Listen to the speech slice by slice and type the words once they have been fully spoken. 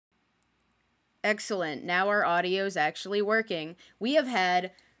Excellent. Now our audio's actually working. We have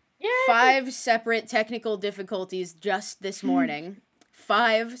had Yay! 5 separate technical difficulties just this morning.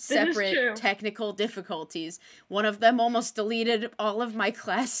 5 separate technical difficulties. One of them almost deleted all of my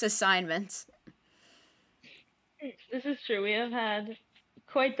class assignments. This is true. We have had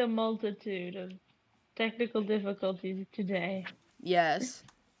quite the multitude of technical difficulties today. Yes.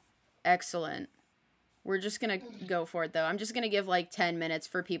 Excellent. We're just gonna go for it, though. I'm just gonna give, like, 10 minutes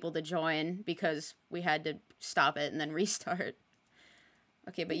for people to join, because we had to stop it and then restart.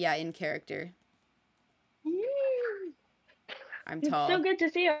 Okay, but yeah, in character. I'm tall. It's so good to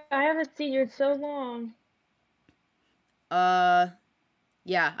see you. I haven't seen you in so long.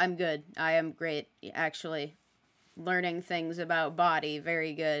 Yeah, I'm good. I am great, actually. Learning things about body,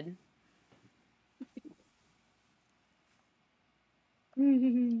 very good.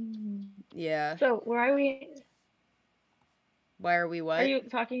 Yeah. So, where are we? Why are we what? Are you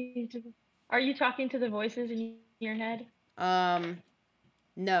talking to the voices in your head?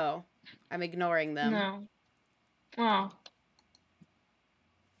 No. I'm ignoring them. No. Oh.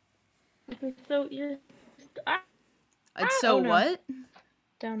 So you're... what?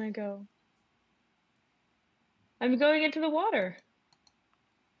 Down I go. I'm going into the water.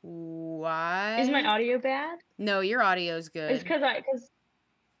 Why? Is my audio bad? No, your audio's good. It's because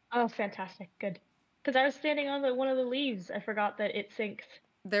oh, fantastic. Good. Because I was standing on one of the leaves. I forgot that it sinks.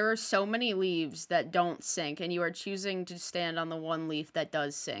 There are so many leaves that don't sink, and you are choosing to stand on the one leaf that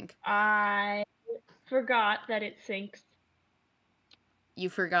does sink. I forgot that it sinks. You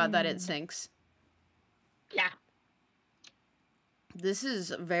forgot that it sinks? Yeah. This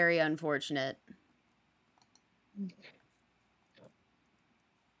is very unfortunate.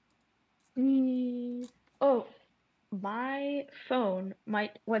 Oh, my phone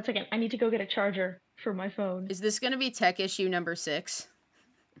might... One second, I need to go get a charger for my phone. Is this going to be tech issue number 6?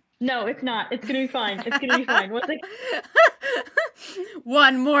 No, it's not. It's going to be fine. It's going to be fine. One second.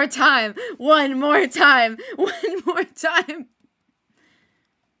 One more time. One more time. One more time.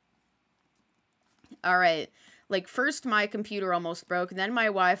 All right. Like, first my computer almost broke, then my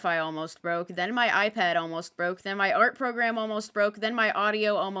Wi-Fi almost broke, then my iPad almost broke, then my art program almost broke, then my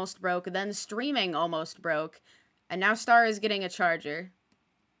audio almost broke, then streaming almost broke, and now Star is getting a charger.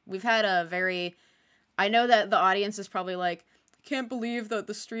 We've had a very... I know that the audience is probably like, can't believe that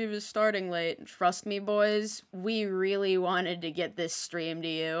the stream is starting late. Trust me, boys, we really wanted to get this stream to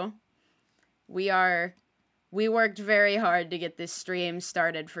you. We worked very hard to get this stream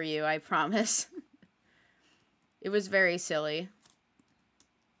started for you, I promise. It was very silly.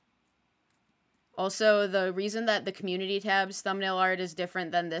 Also, the reason that the community tab's thumbnail art is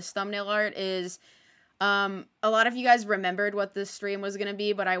different than this thumbnail art is, a lot of you guys remembered what this stream was gonna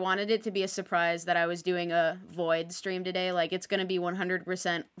be, but I wanted it to be a surprise that I was doing a void stream today. Like, it's gonna be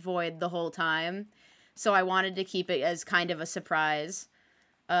 100% void the whole time. So I wanted to keep it as kind of a surprise.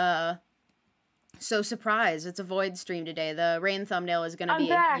 So surprise, it's a void stream today. The rain thumbnail is gonna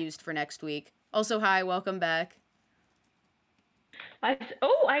be used for next week. Also, hi, welcome back.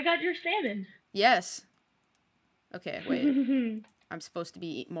 I got your salmon. Yes. Okay, wait. I'm supposed to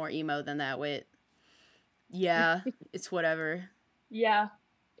be more emo than that. Wait. Yeah, it's whatever. Yeah,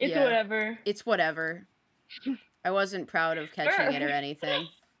 it's whatever. It's whatever. I wasn't proud of catching it or anything.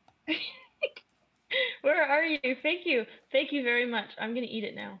 Where are you? Thank you. Thank you very much. I'm gonna eat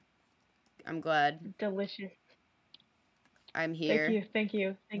it now. I'm glad. Delicious. I'm here. Thank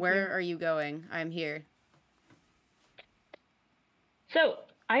you. Thank you. Where are you going? I'm here. So,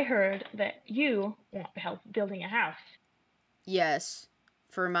 I heard that you want help building a house. Yes.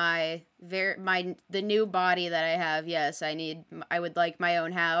 For the new body that I have, yes, I would like my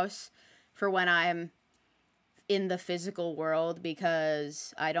own house for when I'm in the physical world,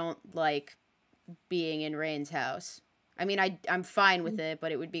 because I don't like being in Rain's house. I mean, I'm fine with it,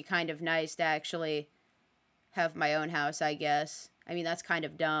 but it would be kind of nice to actually have my own house, I guess. I mean, that's kind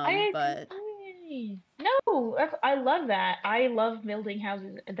of dumb, but... No, I love that. I love building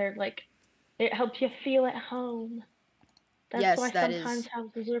houses. They're like, it helps you feel at home. That's why sometimes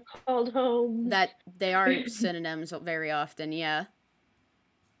houses are called home. That they are synonyms very often, yeah.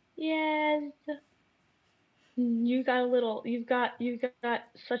 Yes. You've got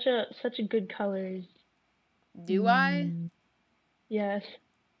such a good colors. Do I? Yes.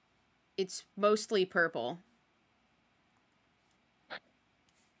 It's mostly purple.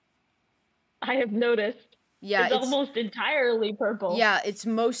 I have noticed. Yeah, it's almost entirely purple. Yeah, it's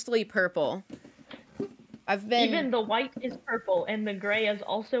mostly purple. Even the white is purple, and the gray is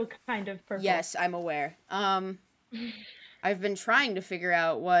also kind of purple. Yes, I'm aware. I've been trying to figure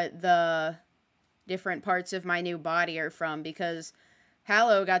out what the different parts of my new body are from, because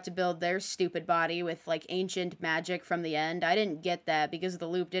Hallow got to build their stupid body with, like, ancient magic from the end. I didn't get that because the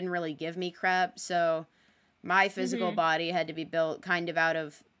loop didn't really give me crap, so my physical body had to be built kind of out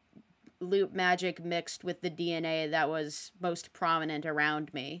of loop magic mixed with the DNA that was most prominent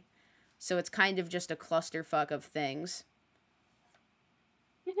around me. So it's kind of just a clusterfuck of things.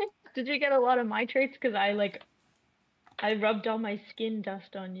 Did you get a lot of my traits? Because I rubbed all my skin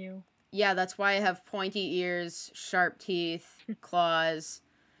dust on you. Yeah, that's why I have pointy ears, sharp teeth, claws.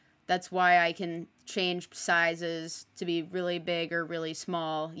 That's why I can change sizes to be really big or really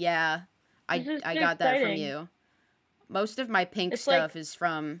small. Yeah, I got that from you. Most of my pink stuff is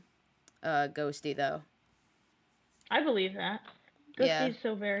from Ghosty, though. I believe that. Ghosty's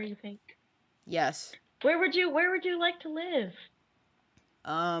so very pink. Yes. Where would you like to live?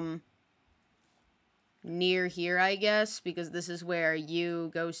 Near here, I guess, because this is where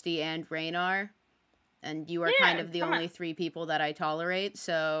you, Ghosty, and Rain are. And you are kind of the only 3 people that I tolerate,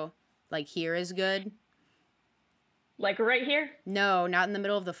 so, like, here is good. Like right here? No, not in the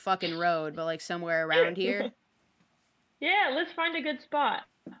middle of the fucking road, but, like, somewhere around here. Yeah, let's find a good spot.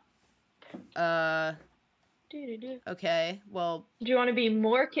 Okay, well... Do you want to be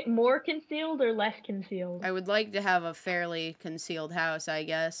more concealed or less concealed? I would like to have a fairly concealed house, I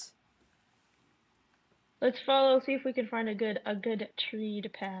guess. Let's see if we can find a good tree to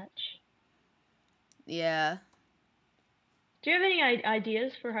patch. Yeah. Do you have any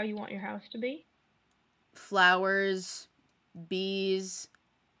ideas for how you want your house to be? Flowers, bees,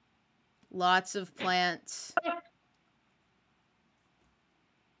 lots of plants.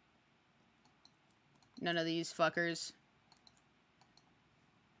 None of these fuckers.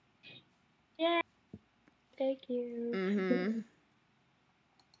 Yeah. Thank you. Mm-hmm.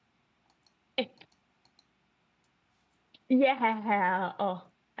 Yeah. Oh,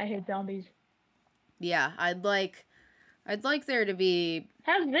 I hate zombies. Yeah, I'd like there to be...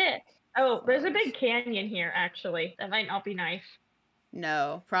 How's this? Oh, there's a big canyon here, actually. That might not be nice.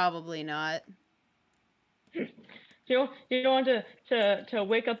 No, probably not. You don't want to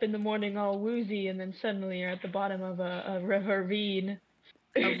wake up in the morning all woozy and then suddenly you're at the bottom of a ravine.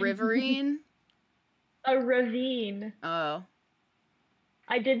 A riverine? A ravine. Oh.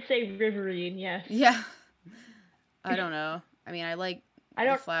 I did say riverine, yes. Yeah. I don't know. I mean, I like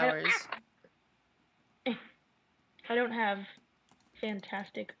the flowers. I don't have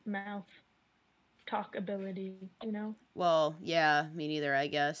fantastic mouth talk ability, you know? Well, yeah, me neither, I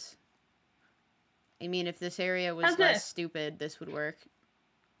guess. I mean, if this area was less stupid, this would work.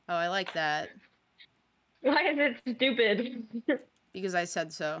 Oh, I like that. Why is it stupid? Because I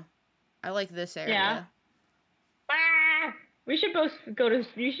said so. I like this area. Yeah. Ah! We should both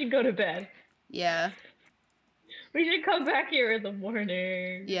you should go to bed. Yeah. We should come back here in the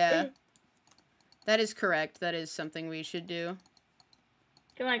morning. Yeah. That is correct. That is something we should do.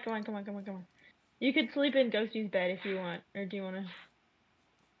 Come on. You could sleep in Ghosty's bed if you want. Or do you want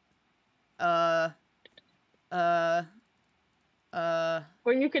to...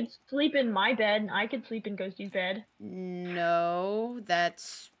 Or you could sleep in my bed and I could sleep in Ghosty's bed. No,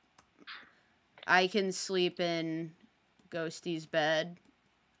 that's... I can sleep in Ghosty's bed.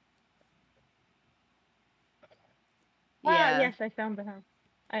 Yeah. Yes, I found the house.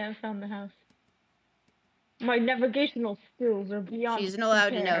 I have found the house. My navigational skills are beyond She's not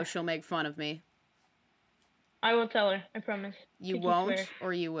allowed to know. She'll make fun of me. I will tell her. I promise. You won't,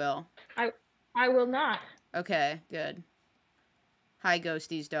 or you will? I will not. Okay, good. Hi,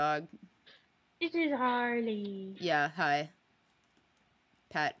 Ghosty's dog. This is Harley. Yeah, hi.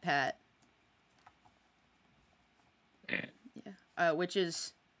 Pat. Yeah. Which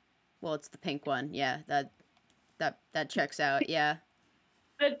is... Well, it's the pink one. Yeah, that checks out, yeah.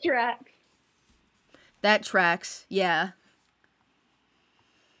 That tracks. That tracks, yeah.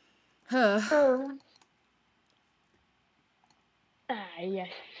 Oh. Yes.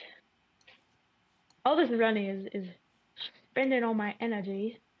 All this running is spending all my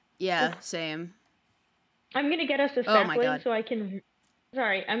energy. Yeah, same. I'm gonna get us a sapling so I can...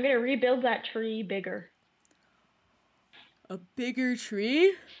 Sorry, I'm gonna rebuild that tree bigger. A bigger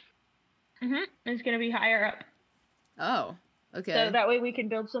tree? Mm-hmm. It's gonna be higher up. Oh, okay. So that way we can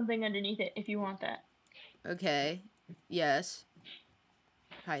build something underneath it if you want that. Okay. Yes.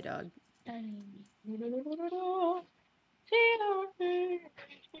 Hi, dog.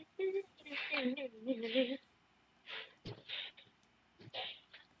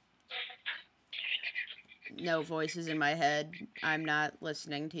 No voices in my head. I'm not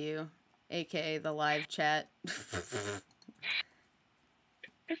listening to you. AKA the live chat.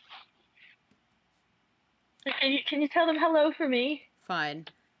 Can you tell them hello for me? Fine.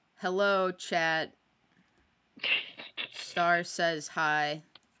 Hello, chat. Star says hi.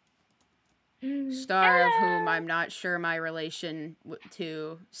 Star, of whom I'm not sure my relation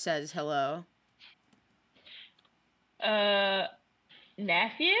to, says hello.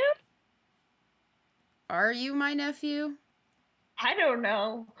 Nephew? Are you my nephew? I don't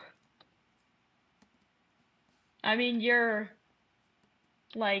know. I mean, your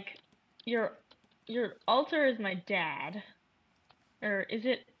alter is my dad. Or is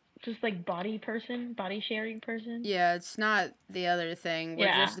it just like body sharing person? Yeah, it's not the other thing. We're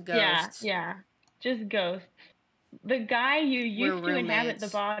just ghosts. Yeah. Just ghosts. The guy you used to inhabit the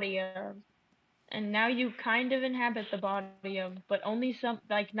body of, and now you kind of inhabit the body of, but only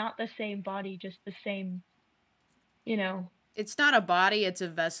not the same body, just the same, It's not a body, it's a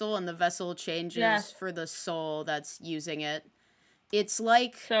vessel, and the vessel changes for the soul that's using it. It's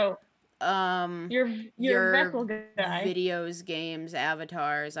like your vessel guy. Videos, games,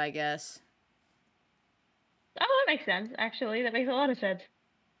 avatars, I guess. Oh, that makes sense, actually. That makes a lot of sense.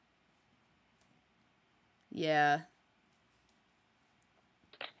 Yeah.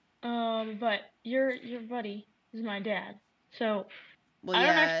 But your buddy is my dad. So well,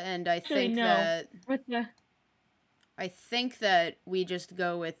 yeah, and I think that I think that we just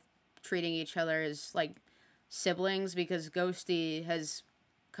go with treating each other as like siblings because Ghosty has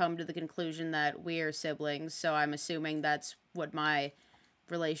come to the conclusion that we are siblings, so I'm assuming that's what my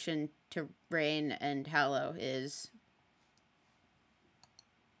relation to Rain and Hallow is.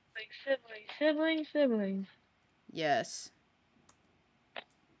 Like siblings. Yes.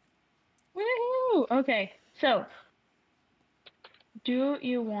 Woohoo! Okay, so do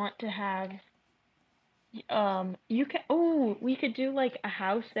you want to have we could do like a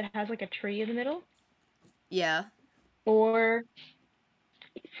house that has like a tree in the middle? Yeah. Or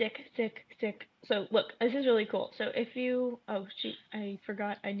sick. So look, this is really cool. So if you I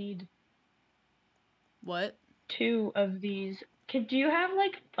forgot I need What? 2 of these. Do you have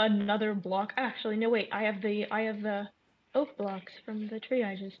like another block? Actually, no wait, I have the oak blocks from the tree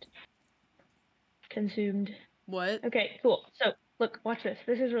I just consumed. What? Okay, cool. So, look, watch this.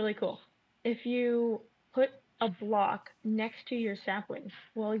 This is really cool. If you put a block next to your sapling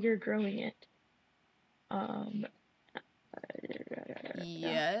while you're growing it,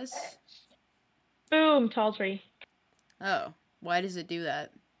 yes. Boom, tall tree. Oh, why does it do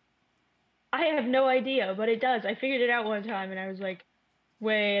that? I have no idea, but it does. I figured it out one time and I was like,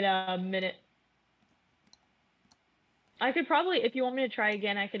 wait a minute. I could probably, if you want me to try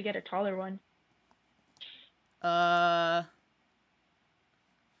again, I could get a taller one.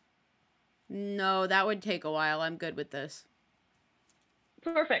 No, that would take a while. I'm good with this.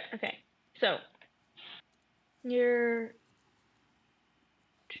 Perfect. Okay. So, you're...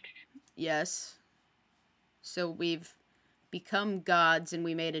 Yes. So we've become gods and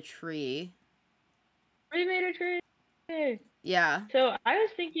we made a tree. We made a tree! Yeah. So, I was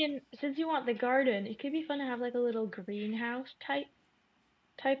thinking, since you want the garden, it could be fun to have like a little greenhouse type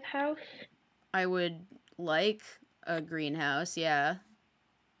house. I would like a greenhouse, yeah.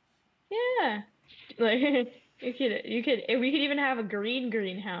 Yeah. Like, we could even have a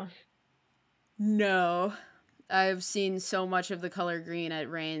greenhouse. No. I've seen so much of the color green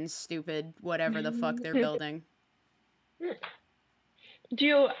at Rain's stupid whatever the fuck they're building. Do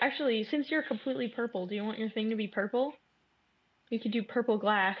you, actually, since you're completely purple, do you want your thing to be purple? We could do purple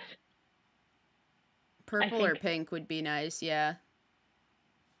glass. Purple or pink would be nice, yeah.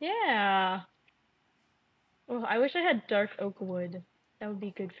 Yeah. Well, I wish I had dark oak wood. That would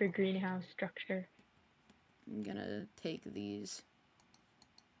be good for greenhouse structure. I'm gonna take these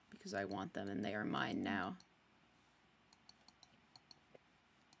because I want them and they are mine now.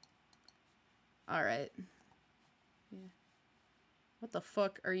 Alright. Yeah. What the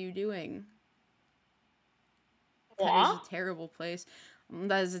fuck are you doing? That is a terrible place.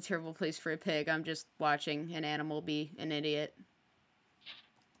 That is a terrible place for a pig. I'm just watching an animal be an idiot.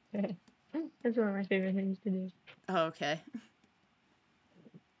 That's one of my favorite things to do. Oh, okay.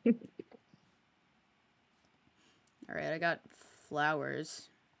 Alright, I got flowers.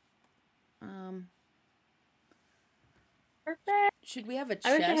 Perfect. Should we have a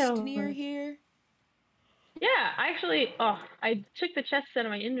chest near here? Yeah, actually, I took the chests out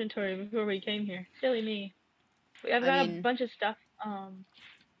of my inventory before we came here. Silly me. I've got a bunch of stuff.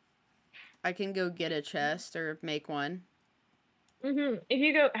 I can go get a chest or make one. If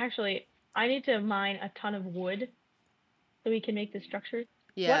you go, actually, I need to mine a ton of wood so we can make this structure.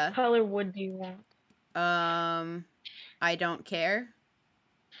 Yeah. What color wood do you want? I don't care.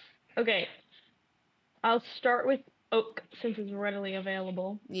 Okay. I'll start with oak since it's readily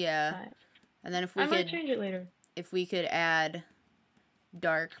available. Yeah. And then if we might change it later. If we could add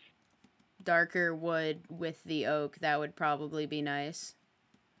dark darker wood with the oak. That would probably be nice.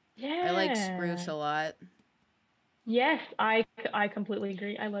 Yeah. I like spruce a lot. Yes, I completely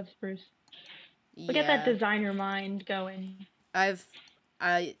agree. I love spruce. Look at that designer mind going. Thank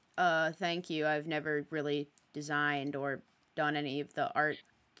you. I've never really designed or done any of the art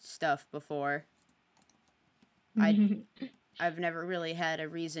stuff before. I've never really had a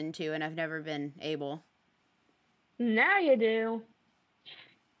reason to, and I've never been able. Now you do.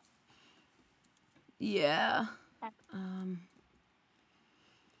 Yeah.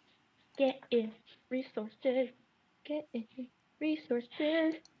 Get in resources. Get in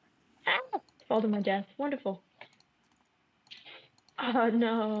resources. Ah! Fall to my death. Wonderful. Oh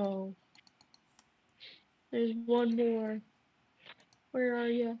no. There's one more. Where are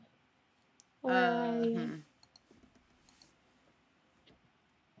you? Where are you?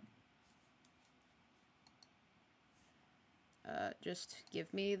 Just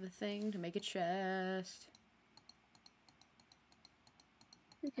give me the thing to make a chest.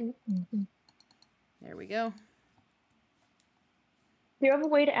 There we go. Do you have a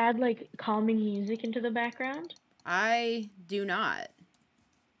way to add, like, calming music into the background? I do not.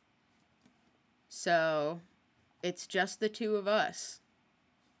 So, it's just the two of us.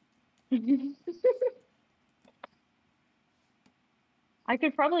 I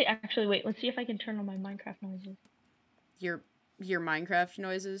could probably actually wait. Let's see if I can turn on my Minecraft noises. Your Minecraft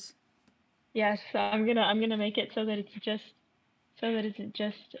noises? Yes, I'm gonna make it so that it's just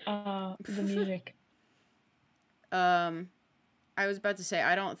the music. I was about to say,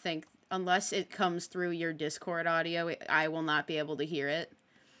 I don't think, unless it comes through your Discord audio, I will not be able to hear it.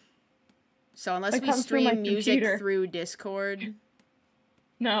 So unless we stream music through Discord.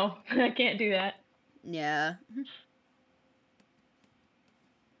 No, I can't do that. Yeah.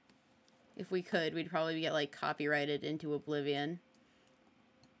 If we could, we'd probably get, like, copyrighted into oblivion.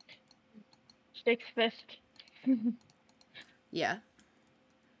 Sticks fist. Yeah.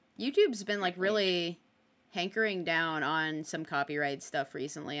 YouTube's been, like, really hankering down on some copyright stuff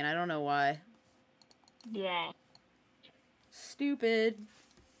recently, and I don't know why. Yeah. Stupid.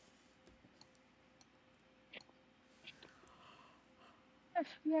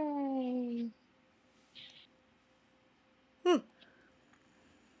 Yay.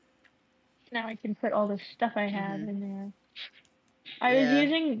 Now I can put all the stuff I have in there. I was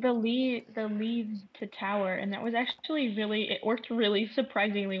using the leaves to tower, and that was actually it worked really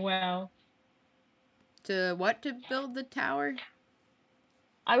surprisingly well. To what to build the tower?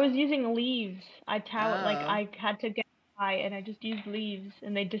 I was using leaves. I had to get high, and I just used leaves,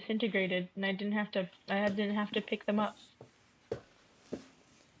 and they disintegrated, and I didn't have to pick them up.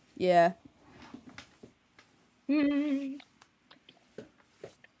 Yeah.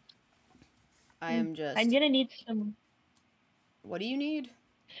 I'm gonna need some. What do you need?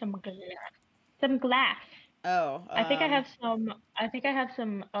 Some glass. Oh. I think I have some.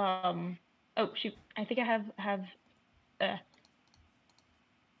 Oh shoot! I think I have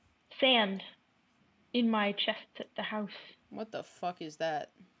sand in my chest at the house. What the fuck is that?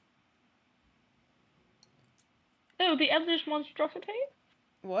 Oh, the endless monstrosity?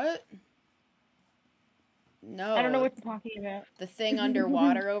 What? No. I don't know what you're talking about. The thing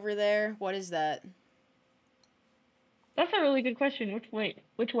underwater over there? What is that? That's a really good question. Which way?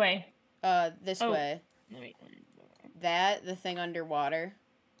 This way. That? The thing underwater?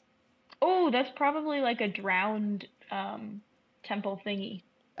 Oh, that's probably like a drowned, temple thingy.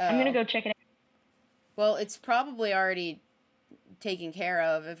 Oh. I'm gonna go check it out. Well, it's probably already taken care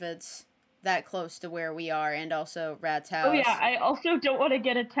of if it's that close to where we are, and also Rat's house. Oh yeah, I also don't want to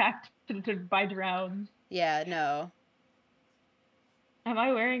get attacked by drowns. Yeah, no. Am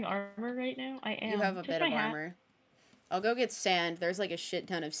I wearing armor right now? I am. You have a bit of armor. I'll go get sand. There's like a shit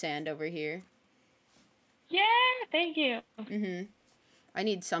ton of sand over here. Yeah, thank you. I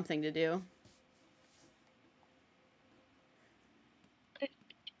need something to do.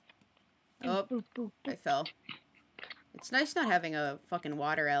 Oh, I fell. It's nice not having a fucking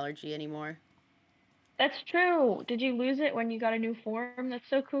water allergy anymore. That's true. Did you lose it when you got a new form? That's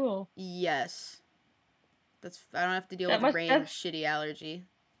so cool. Yes. I don't have to deal with Rain's shitty allergy.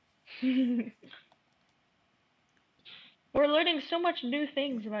 We're learning so much new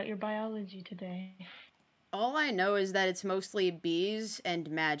things about your biology today. All I know is that it's mostly bees and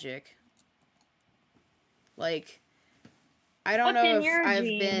magic. Like, I don't know if I've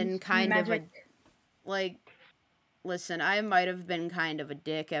been kind of a... Like, listen, I might have been kind of a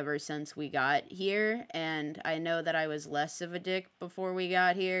dick ever since we got here, and I know that I was less of a dick before we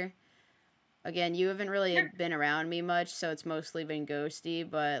got here. Again, you haven't really been around me much, so it's mostly been ghosty,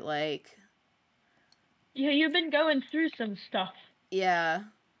 but, like... Yeah, you've been going through some stuff. Yeah.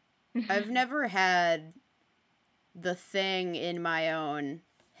 I've never had the thing in my own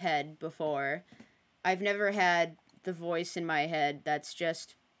head before. I've never had the voice in my head that's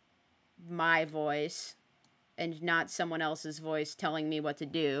just my voice and not someone else's voice telling me what to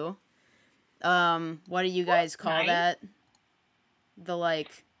do. What do you guys call that? The,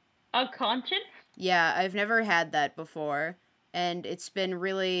 like... A conscience? Yeah, I've never had that before. And it's been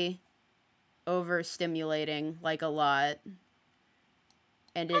really overstimulating, like, a lot.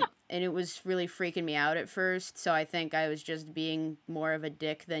 And it was really freaking me out at first, so I think I was just being more of a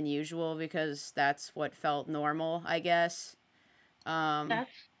dick than usual because that's what felt normal, I guess. That's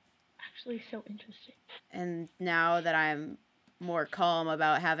actually so interesting. And now that I'm more calm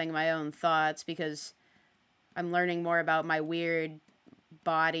about having my own thoughts because I'm learning more about my weird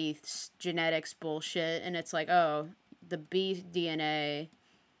body genetics bullshit, and it's like, oh, the B DNA,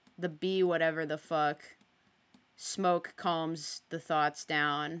 the B whatever the fuck, smoke calms the thoughts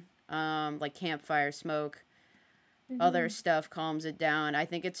down, like campfire smoke. Mm-hmm. Other stuff calms it down. I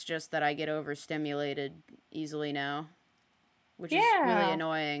think it's just that I get overstimulated easily now, which is really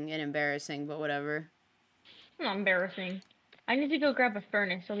annoying and embarrassing, but whatever. Not embarrassing. I need to go grab a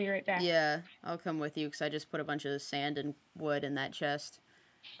furnace. I'll be right back. Yeah, I'll come with you because I just put a bunch of sand and wood in that chest.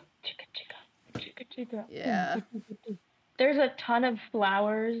 Yeah. There's a ton of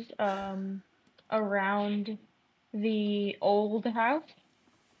flowers around the old house.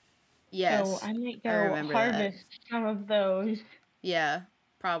 Yes. So I might go harvest some of those. Yeah,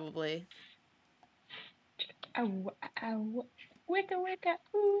 probably. Wicca, wicca.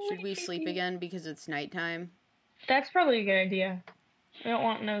 Ooh, should we sleep again because it's nighttime? That's probably a good idea. I don't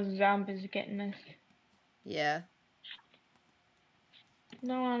want no zombies getting us. Yeah.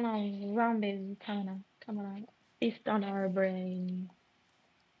 No zombies coming on. Feast on our brain.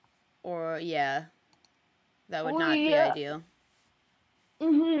 Or, yeah. That would not be ideal.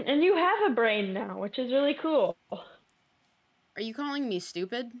 Mm-hmm. And you have a brain now, which is really cool. Are you calling me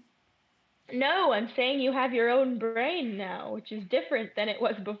stupid? No, I'm saying you have your own brain now, which is different than it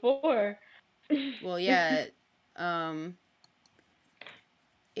was before. Well, yeah.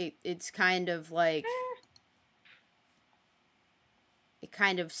 It's kind of like... It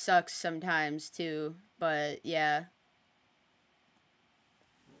kind of sucks sometimes, too. But, yeah.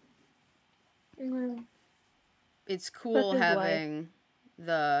 It's cool having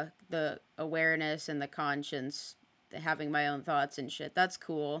the awareness and the conscience, having my own thoughts and shit. That's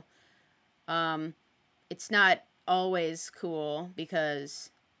cool. It's not always cool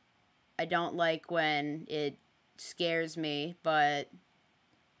because I don't like when it scares me, but,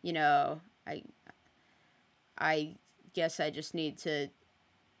 you know, I guess I just need to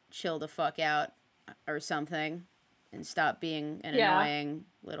chill the fuck out or something and stop being an annoying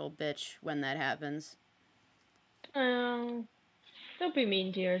little bitch when that happens. Don't be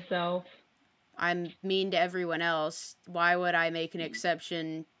mean to yourself. I'm mean to everyone else. Why would I make an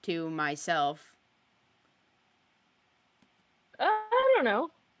exception to myself? I don't know.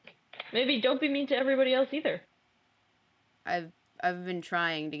 Maybe don't be mean to everybody else either. I've been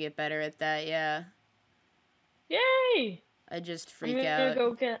trying to get better at that, yeah. Yay! I just freak out. I'm gonna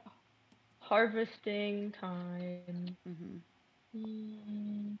go get harvesting time.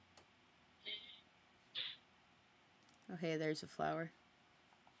 Oh, hey, there's a flower.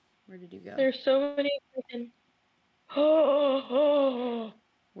 Where did you go? There's so many freaking...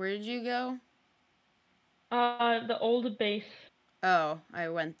 Where did you go? The old base. Oh, I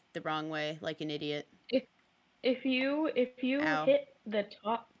went the wrong way, like an idiot. If you hit the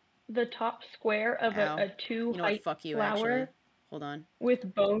top square of a 2 height fuck you, flower, actually. Hold on.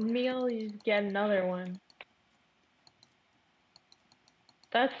 With bone meal, you get another one.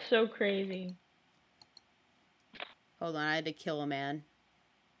 That's so crazy. Hold on, I had to kill a man.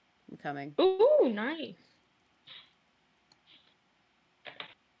 I'm coming. Ooh, nice.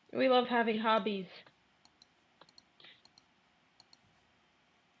 We love having hobbies.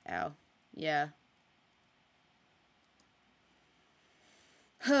 Ow. Yeah.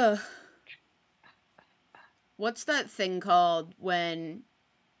 Huh. What's that thing called when...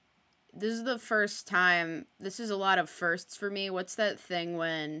 This is the first time... This is a lot of firsts for me. What's that thing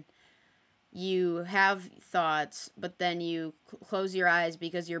when you have thoughts, but then you close your eyes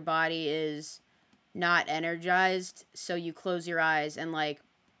because your body is not energized, so you close your eyes and, like,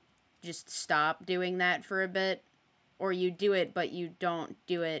 just stop doing that for a bit? Or you do it, but you don't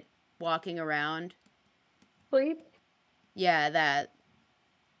do it walking around? Sleep? Yeah, that.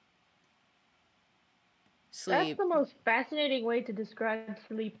 Sleep. That's the most fascinating way to describe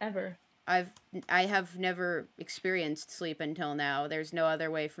sleep ever. I have never experienced sleep until now. There's no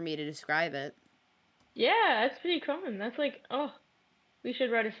other way for me to describe it. Yeah, that's pretty common. That's like, oh. We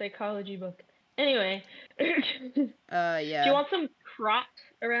should write a psychology book. Anyway. Yeah. Do you want some crops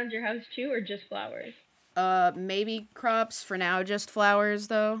around your house too, or just flowers? Maybe crops. For now, just flowers,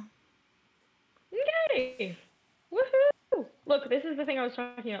 though. Okay. Woohoo! Look, this is the thing I was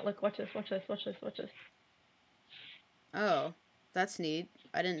talking about. Look, watch this, watch this, watch this, watch this. Oh, that's neat.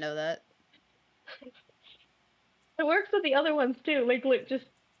 I didn't know that. It works with the other ones too. Like, look, just...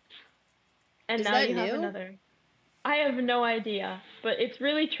 And is now that you new? have another. I have no idea, but it's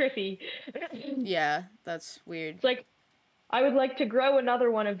really trippy. Yeah, that's weird. It's like, I would like to grow another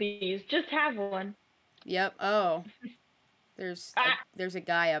one of these. Just have one. Yep. Oh. There's a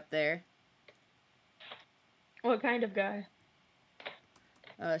guy up there. What kind of guy?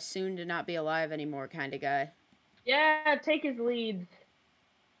 Soon to not be alive anymore kind of guy. Yeah, take his leads.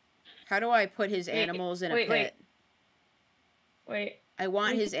 How do I put his animals in a pit? Wait. I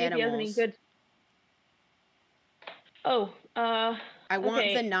want his animals. Oh, I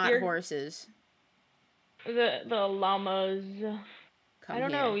want the not horses. The llamas. I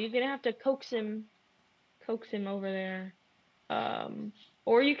don't know. You're gonna have to coax him over there.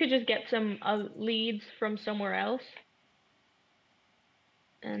 Or you could just get some leads from somewhere else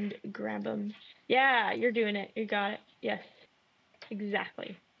and grab them. Yeah, you're doing it. You got it. Yes,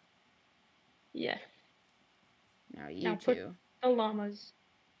 exactly. Yes. Now you two. The llamas.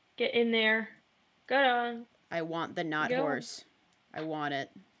 Get in there. Get on. I want the not horse. I want it.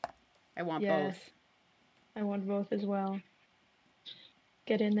 I want both. I want both as well.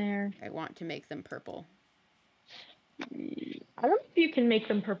 Get in there. I want to make them purple. I don't know if you can make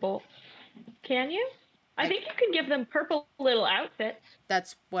them purple. Can you? I think you can give them purple little outfits.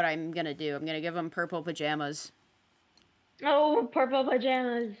 That's what I'm gonna do. I'm gonna give them purple pajamas. Oh, purple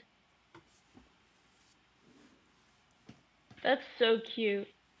pajamas. That's so cute.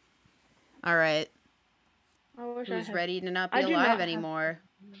 Alright. Who's ready to not be alive anymore?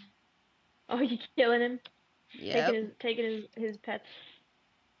 Oh, you killing him? Yeah. Taking his pets.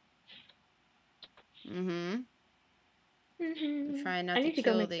 Mm-hmm. I'm trying not to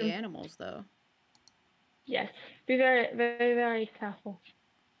kill the animals, though. Yes. Be very, very, very careful.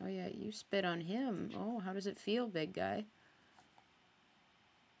 Oh, yeah, you spit on him. Oh, how does it feel, big guy?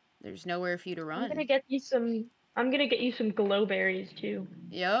 There's nowhere for you to run. I'm gonna get you some glowberries, too.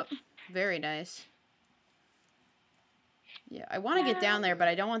 Yep. Very nice. Yeah, I want to get down there, but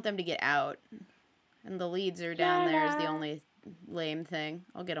I don't want them to get out. And the leads are down there is the only lame thing.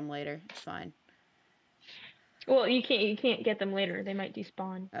 I'll get them later. It's fine. Well, you can't get them later. They might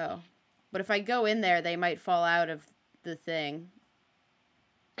despawn. Oh. But if I go in there, they might fall out of the thing.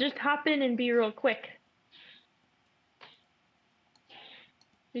 Just hop in and be real quick.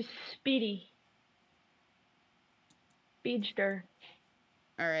 Be speedy. Speedster.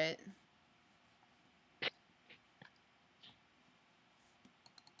 Alright.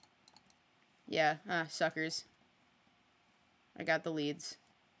 Yeah, suckers. I got the leads.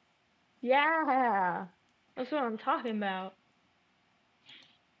 Yeah! That's what I'm talking about.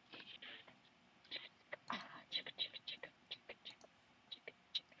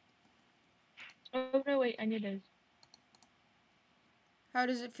 Oh, no, wait, I need those. How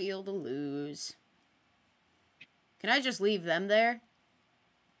does it feel to lose? Can I just leave them there?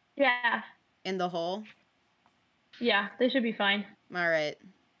 Yeah. In the hole? Yeah, they should be fine. Alright.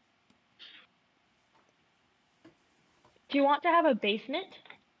 Do you want to have a basement?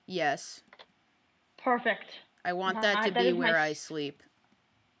 Yes. Perfect. I want that to be where I sleep.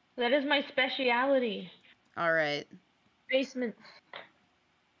 That is my speciality. Alright. Basement.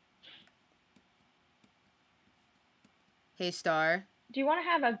 Hey, Star. Do you want to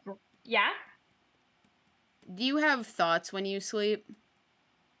have a... Yeah? Do you have thoughts when you sleep?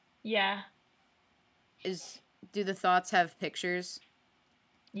 Yeah. Do the thoughts have pictures?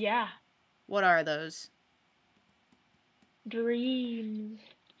 Yeah. What are those? Dreams.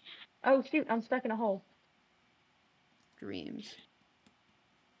 Oh, shoot, I'm stuck in a hole. Dreams.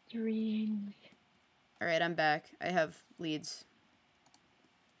 Dreams. Alright, I'm back. I have leads.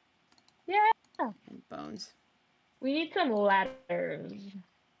 Yeah. And bones. We need some ladders.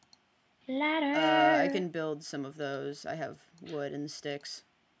 I can build some of those. I have wood and sticks.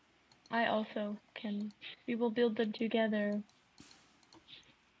 I also can. We will build them together.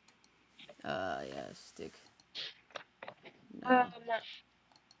 Yeah, stick. No.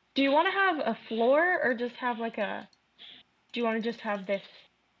 Do you want to have a floor or just have like a... Do you want to just have this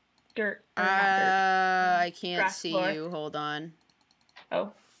dirt? Or not dirt? I can't see you. Hold on.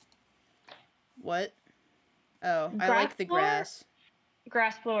 Oh. What? Oh, I like the grass.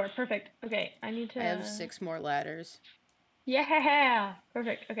 Grass floor. Perfect. Okay, I need to... I have 6 more ladders. Yeah!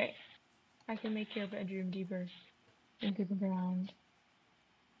 Perfect. Okay. I can make your bedroom deeper into the ground.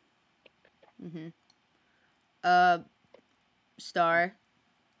 Star.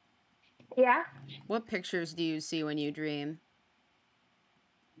 Yeah? What pictures do you see when you dream?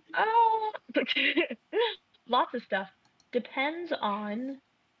 Oh, lots of stuff. Depends on,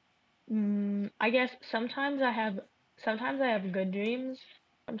 I guess sometimes I have good dreams,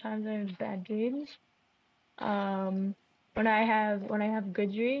 sometimes I have bad dreams. When I have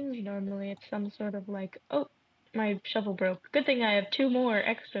good dreams, normally it's some sort of like, oh, my shovel broke. Good thing I have 2 more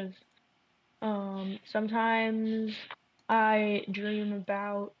extras. Sometimes I dream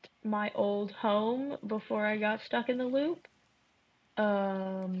about my old home before I got stuck in the loop.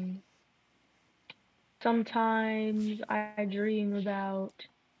 Um, Sometimes I dream about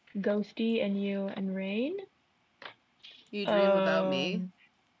Ghosty and you and Rain. You dream about me?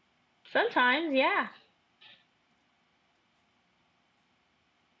 Sometimes, yeah.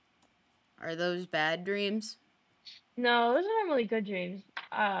 Are those bad dreams? No, those are normally good dreams.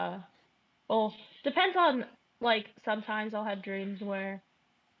 Well, depends on, like, sometimes I'll have dreams where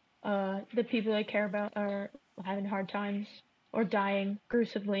the people I care about are having hard times or dying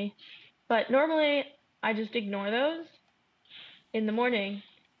gruesomely. But normally I just ignore those. In the morning,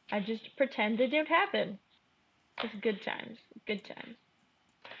 I just pretend they don't happen. It's good times. Good times.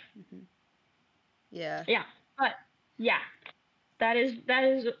 Yeah. Yeah. But yeah, that is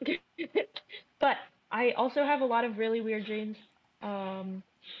but I also have a lot of really weird dreams.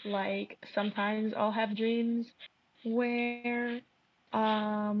 Like sometimes I'll have dreams where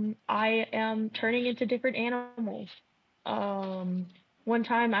I am turning into different animals. Um One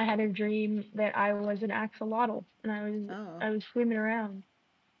time I had a dream that I was an axolotl and I was swimming around.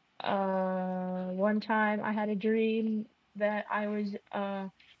 One time I had a dream that I was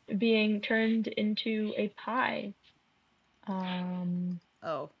being turned into a pie.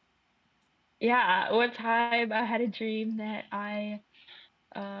 Oh. Yeah, one time I had a dream that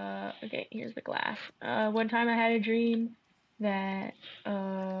okay, here's the glass. One time I had a dream that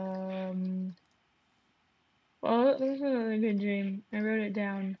well, this is another good dream. I wrote it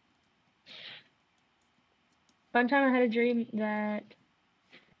down. One time I had a dream that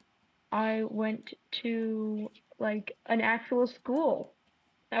I went to like an actual school.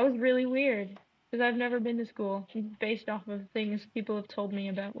 That was really weird because I've never been to school based off of things people have told me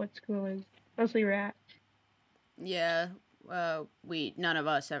about what school is. Mostly rats. Yeah. None of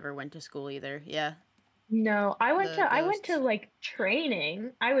us ever went to school either. Yeah. No, The I went to ghosts. like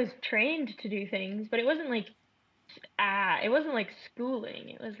training. I was trained to do things, but it wasn't like schooling.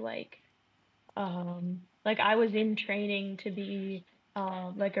 It was like I was in training to be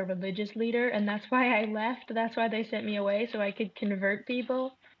like a religious leader, and that's why I left. That's why they sent me away so I could convert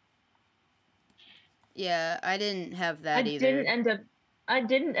people. Yeah, I didn't have that I didn't either. end up I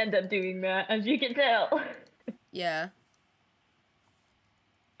didn't end up doing that, as you can tell. Yeah.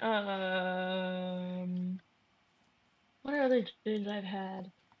 Um, what are other dreams I've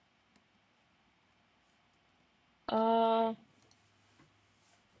had? Uh,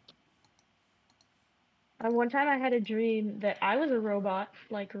 One time I had a dream that I was a robot,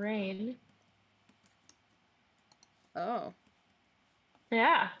 like Rain. Oh.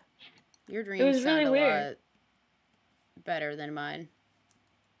 Yeah, Your it dreams was sound really a weird. lot better than mine.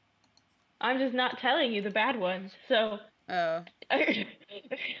 I'm just not telling you the bad ones, so. Oh.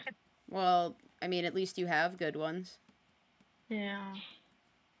 Well, I mean, at least you have good ones. Yeah,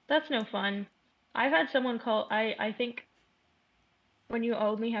 that's no fun. I've had someone call, I think when you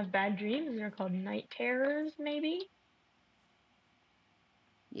only have bad dreams, they're called night terrors, maybe?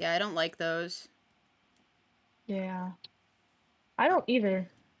 Yeah, I don't like those. Yeah. I don't either.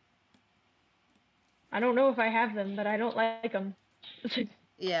 I don't know if I have them, but I don't like them.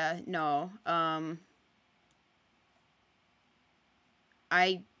 Yeah, no.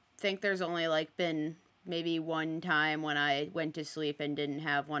 I think there's only like been maybe one time when I went to sleep and didn't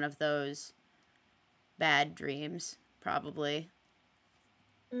have one of those bad dreams, probably.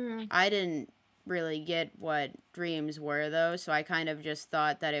 I didn't really get what dreams were though, so I kind of just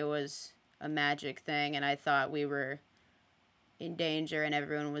thought that it was a magic thing and I thought we were in danger and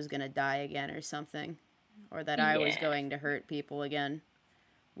everyone was going to die again or something, or that I was Yeah. going to hurt people again,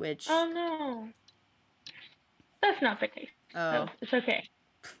 which Oh no. That's not the case. oh, No, it's okay.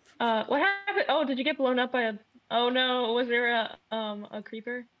 What happened? Oh, did you get blown up by a? Oh no, was there a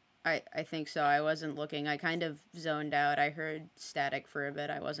creeper? I think so. I wasn't looking. I kind of zoned out. I heard static for a bit.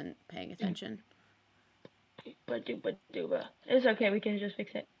 I wasn't paying attention. It's okay. We can just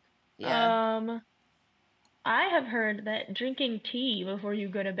fix it. Yeah. Um, I have heard that drinking tea before you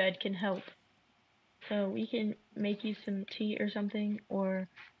go to bed can help. So we can make you some tea or something, or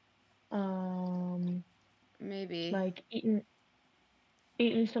um, Maybe. like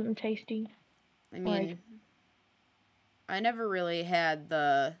eating something tasty. I mean, I never really had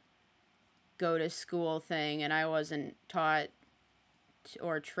the go to school thing, and I wasn't taught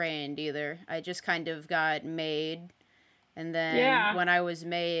or trained either. I just kind of got made, and then when I was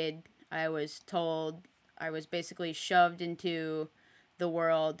made, I was told, I was basically shoved into the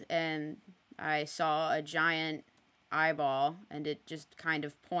world, and I saw a giant eyeball, and it just kind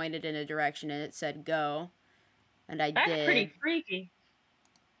of pointed in a direction, and it said go, and I did. That's pretty freaky.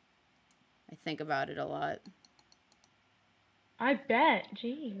 I think about it a lot. I bet.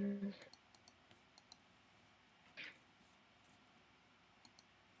 Jeez.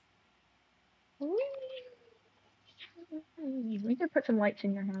 We could put some lights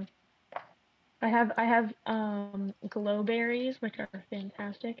in your house. I have glow berries, which are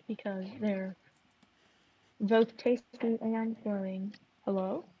fantastic because they're both tasty and glowing.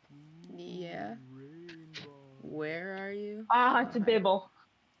 Hello? Yeah. Where are you? Ah, it's a Bibble.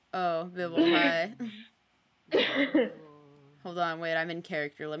 Oh, Bibble, hi. Hold on, wait, I'm in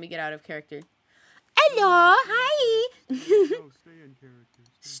character. Let me get out of character. Hello, hi! No, stay in character.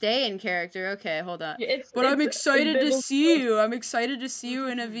 Stay in character, okay, hold on. But I'm excited to see you. I'm excited to see you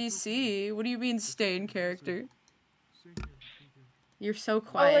in a VC. What do you mean, stay in character? You're so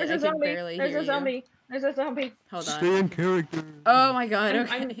quiet, I can barely hear you. There's a zombie. Hold on. Stay in character. Oh my god,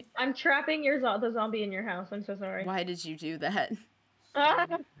 okay. I'm trapping the zombie in your house. I'm so sorry. Why did you do that?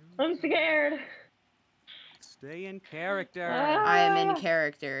 I'm scared. Stay in character. I am in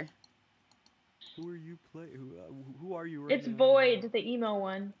character. Who are you who are you right It's now? Void, the emo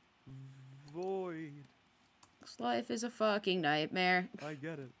one. Void. This life is a fucking nightmare. I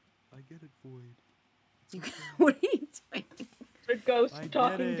get it, Void. Okay. What are you doing? The ghost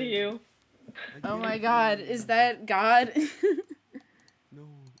talking to you. Oh my god, is that God? No,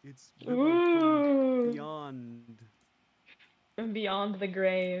 it's from beyond. From beyond the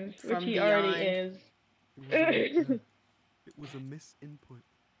grave, From which he beyond. already is. It was a misinput.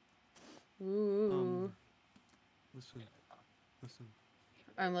 Ooh. Listen.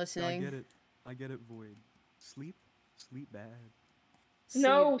 I'm listening. I get it, Void. Sleep bad.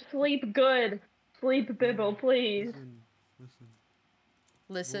 No, sleep good. Sleep, Bibble, please.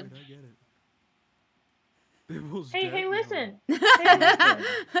 Listen. Void, I get it. Bibble's Hey, dead listen.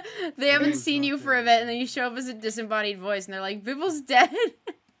 They haven't seen you for a bit, and then you show up as a disembodied voice, and they're like, Bibble's dead?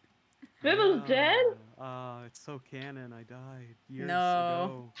 Bibble's dead? It's so canon. I died years No.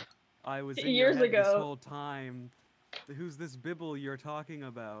 ago. I was in Years your head ago. this whole time. Who's this Bibble you're talking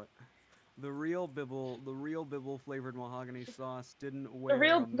about? The real Bibble flavored mahogany sauce didn't wear a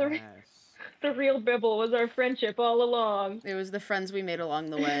mask. The real Bibble was our friendship all along. It was the friends we made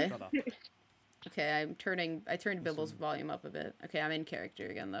along the way. Shut up. Okay, I turned Bibble's volume up a bit. Okay, I'm in character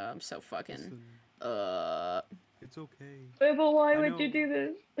again, though. I'm so fucking... Listen, it's okay. Bibble, why would you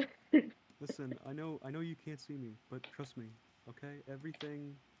do this? Listen, I know you can't see me, but trust me, okay?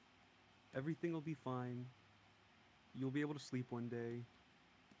 Everything will be fine. You'll be able to sleep one day.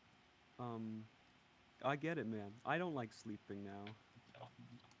 I get it, man. I don't like sleeping now.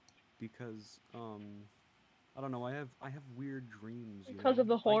 Because, I don't know, I have weird dreams, you Because know? of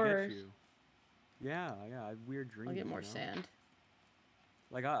the horrors. I get you. Yeah, I have weird dreams. I'll get more you know? sand.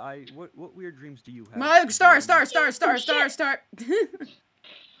 Like, what weird dreams do you have? Star! I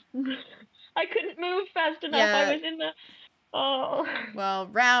couldn't move fast enough. Yeah. I was in the... Oh. Well,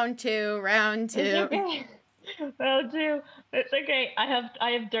 round two. It's okay. Round two. It's okay. I have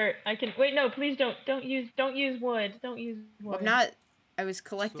dirt. I can... Wait, no, please don't use wood. Don't use wood. Well, I was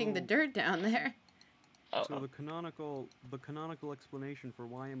collecting the dirt down there. So the canonical explanation for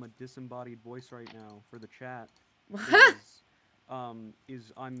why I'm a disembodied voice right now for the chat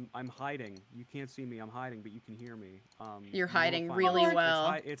is I'm hiding. You can't see me. I'm hiding, but you can hear me. You're hiding really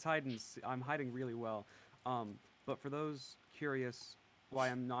well. It's hiding. I'm hiding really well. But for those curious why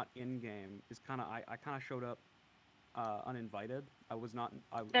I'm not in game, is I kind of showed up uninvited. I was not.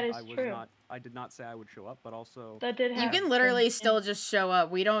 That is true. I did not say I would show up, but also that did happen. You can literally still just show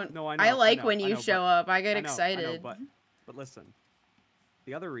up. We don't. No, I know. I like I know, when you show up. I get excited. I know, but listen.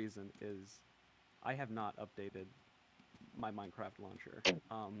 The other reason is I have not updated my Minecraft launcher.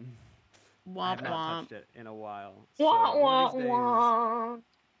 I have not touched it in a while. So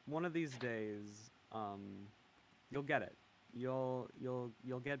one of these days, you'll get it. You'll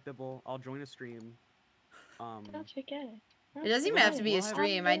get Bibble. I'll join a stream. Don't you get it? It doesn't even have to be a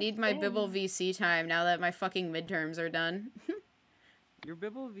stream. I need my Bibble VC time now that my fucking midterms are done. Your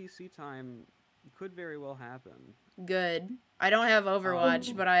Bibble VC time could very well happen. Good. I don't have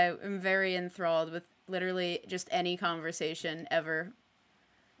Overwatch, but I am very enthralled with literally just any conversation ever.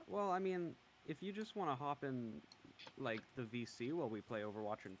 Well, I mean, if you just want to hop in like the VC while we play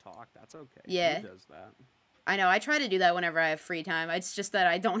Overwatch and talk. That's okay. Yeah. Who does that? I know, I try to do that whenever I have free time. It's just that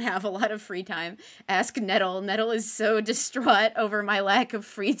I don't have a lot of free time. Ask Nettle. Nettle is so distraught over my lack of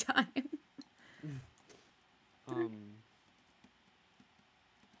free time.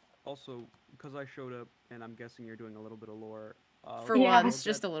 Also, because I showed up, and I'm guessing you're doing a little bit of lore. For once,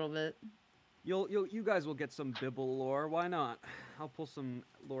 just a little bit. You guys will get some Bibble lore. Why not? I'll pull some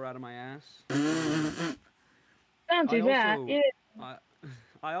lore out of my ass. Don't do that.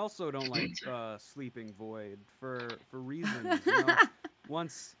 I also don't like Sleeping Void for reasons. You know?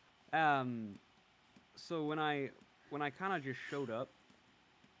 Once, so when I kind of just showed up,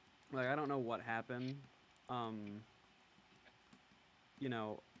 like I don't know what happened. You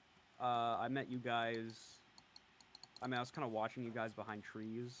know, I met you guys. I mean, I was kind of watching you guys behind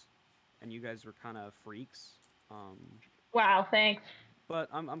trees, and you guys were kind of freaks. Wow, thanks. But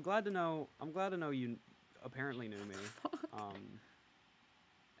I'm glad to know. I'm glad to know you apparently knew me.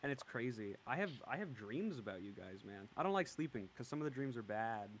 And it's crazy. I have dreams about you guys, man. I don't like sleeping because some of the dreams are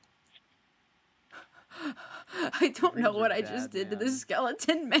bad. I don't know what I just did to this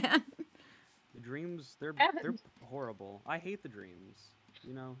skeleton man. The dreams, they're horrible. I hate the dreams.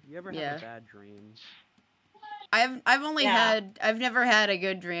 You know, you ever have a bad dream? I've never had a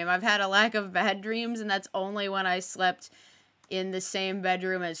good dream. I've had a lack of bad dreams, and that's only when I slept in the same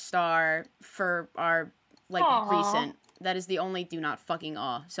bedroom as Star for our recent. That is the only do not fucking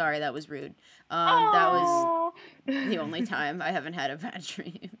sorry, that was rude. That was the only time I haven't had a bad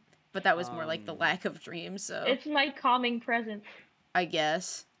dream. But that was more like the lack of dreams, so it's my calming presence. I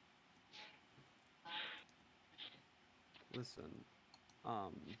guess. Listen, I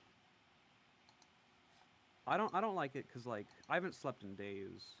don't like it because like I haven't slept in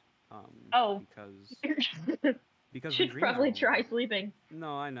days. Because you should probably try sleeping.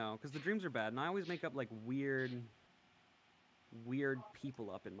 No, I know, because the dreams are bad, and I always make up like weird people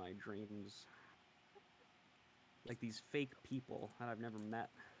up in my dreams, like these fake people that I've never met.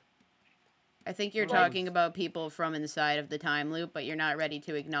 I think you're talking about people from inside of the time loop, but you're not ready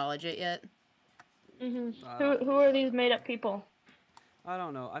to acknowledge it yet. Mm-hmm. Who are these made up people? I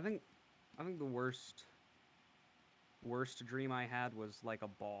don't know. I think the worst dream I had was like a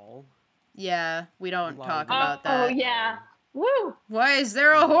ball. Yeah, we don't talk about that. Oh yeah. Woo! Why is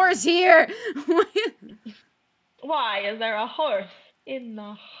there a horse here? Why is there a horse in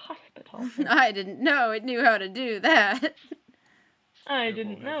the hospital? I didn't know it knew how to do that. I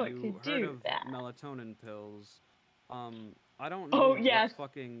didn't know it could do that. Melatonin pills. I don't know. Oh yes.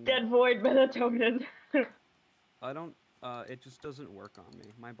 Fucking dead void melatonin. I don't. It just doesn't work on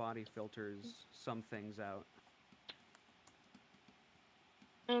me. My body filters some things out.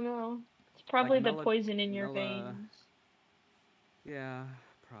 I know. It's probably like the poison in your veins. Yeah,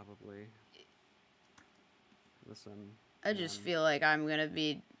 probably. Listen. I just feel like I'm gonna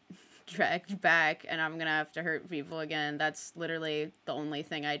be dragged back and I'm gonna have to hurt people again. That's literally the only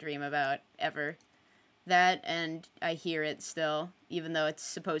thing I dream about ever. That, and I hear it still, even though it's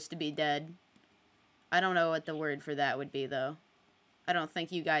supposed to be dead. I don't know what the word for that would be, though. I don't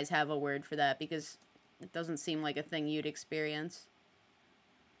think you guys have a word for that, because it doesn't seem like a thing you'd experience.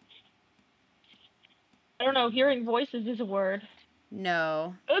 I don't know, hearing voices is a word.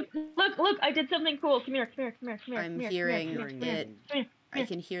 No. Look, I did something cool. Come here. I'm hearing it. I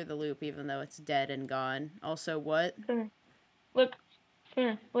can hear the loop, even though it's dead and gone. Also, what? Look. Come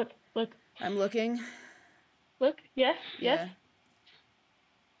here. Look. I'm looking. Look, yes. Yeah.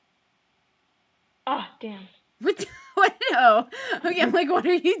 Ah, damn. What? No. Okay, I'm like, what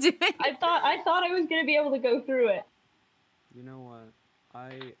are you doing? I thought I was gonna be able to go through it. You know what?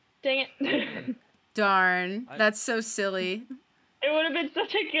 Dang it. Darn. That's so silly. It would have been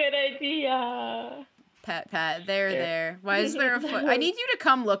such a good idea. Pat, there. Why is there a foot? I need you to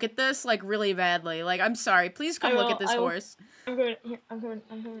come look at this, like, really badly. Like, I'm sorry. Please come look at this horse. I'm going. I'm going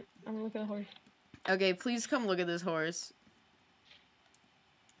to look at the horse. Okay, please come look at this horse.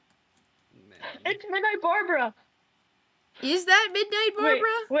 It's Midnight Barbara. Is that Midnight Barbara?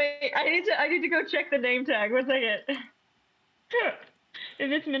 Wait, I need to go check the name tag. 1 second.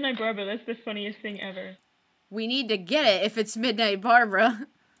 If it's Midnight Barbara, that's the funniest thing ever. We need to get it if it's Midnight Barbara.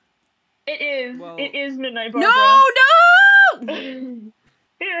 It is. Well, it is Midnight Barbara. No! Here,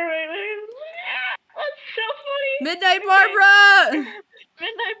 wait. That's so funny. Midnight Barbara!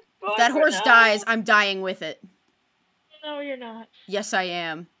 Midnight Barbara. If that horse dies, I'm dying with it. No, you're not. Yes, I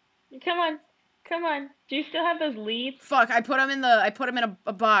am. Come on. Do you still have those leads? Fuck, I put him in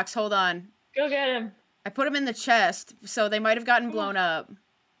a box. Hold on. Go get him. I put him in the chest, so they might have gotten blown up.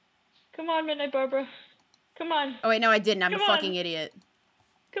 Come on, Midnight Barbara. Come on. Oh wait, no, I didn't. I'm a fucking idiot.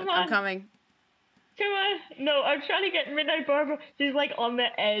 Come on. I'm coming. Come on. No, I'm trying to get Midnight Barbara. She's like on the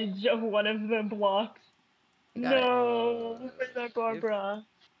edge of one of the blocks. No, Midnight Barbara.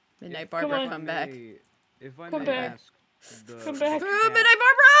 Midnight Barbara, come back. If I may ask Come back. Midnight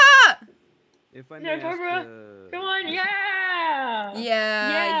Barbara! If I may ask Come on, yeah!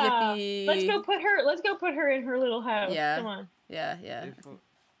 Yeah, yippee. Let's go put her in her little house. Yeah. Come on. Yeah.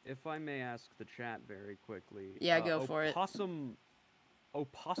 If I may ask the chat very quickly. Yeah, go for it.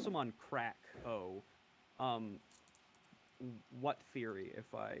 Opossum on crack. What theory,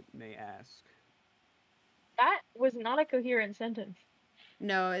 if I may ask? That was not a coherent sentence.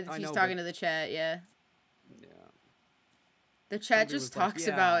 No, he's talking to the chat, yeah. Yeah. The chat just talks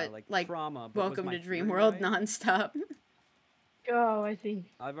about, like trauma, welcome to Dream World nonstop. Oh, I see.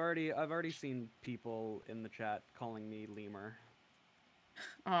 I've already seen people in the chat calling me lemur.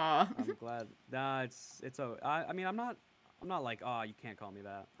 Aw. I'm glad. Nah, it's I mean, I'm not like, you can't call me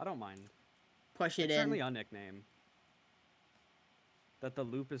that. I don't mind. Push it in. It's certainly a nickname. That the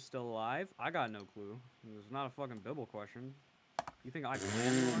loop is still alive? I got no clue. It's not a fucking Bibble question. You think I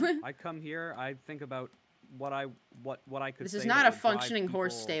plan one? I come here, I think about what I could This say. is not a functioning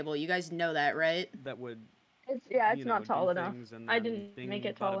horse stable. You guys know that, right? That would it's not tall enough. I didn't make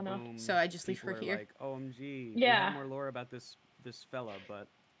it tall enough. Boom, so I just leave her here. Like, OMG. Yeah. We have more lore about this fella, but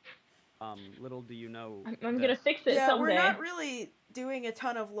little do you know. I'm gonna fix it someday. We're not really doing a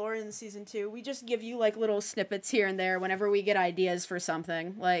ton of lore in season 2. We just give you like little snippets here and there whenever we get ideas for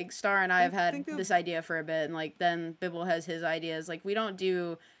something. Like Star and I have had this idea for a bit, and like then Bibble has his ideas. Like we don't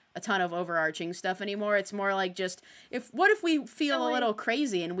do a ton of overarching stuff anymore. It's more like just what if we feel a little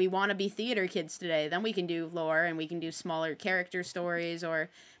crazy and we want to be theater kids today, then we can do lore and we can do smaller character stories, or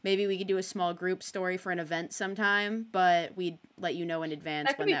maybe we could do a small group story for an event sometime, but we'd let you know in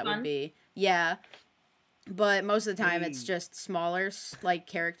advance when that would be. Yeah. But most of the time it's just smaller, like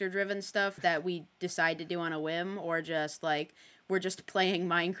character driven stuff that we decide to do on a whim, or just like we're just playing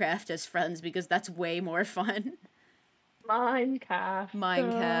Minecraft as friends because that's way more fun. Minecraft.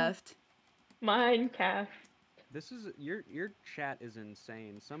 This is your chat is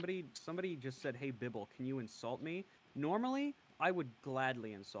insane. Somebody just said, "Hey Bibble, can you insult me?" Normally, I would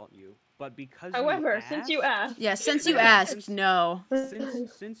gladly insult you, but because since you asked. Yeah, since you asked, no.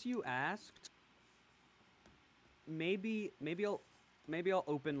 Since you asked, maybe I'll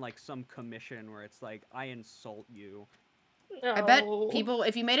open like some commission where it's like I insult you. No. I bet people,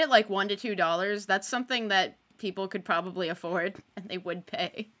 if you made it like $1 to $2, that's something that people could probably afford, and they would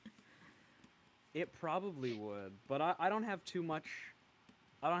pay. It probably would, but I don't have too much.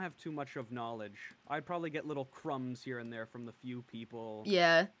 I don't have too much of knowledge. I'd probably get little crumbs here and there from the few people.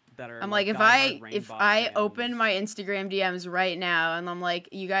 Yeah. That are. I'm like if I open my Instagram DMs right now and I'm like,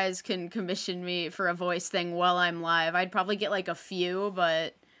 you guys can commission me for a voice thing while I'm live, I'd probably get like a few,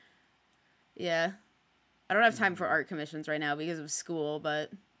 but yeah, I don't have time for art commissions right now because of school, but.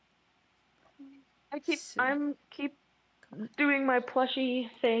 I'm keep doing my plushie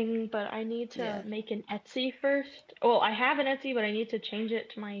thing, but I need to make an Etsy first. Well, I have an Etsy, but I need to change it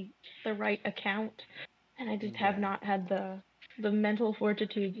to the right account, and I just have not had the mental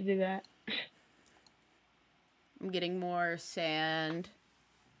fortitude to do that. I'm getting more sand.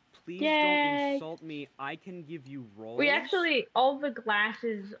 Please don't insult me. I can give you rolls. We actually all the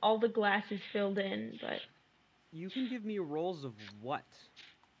glasses filled in, but you can give me rolls of what?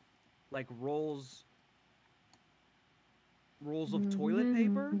 Like rolls of toilet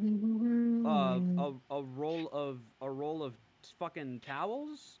paper? A roll of fucking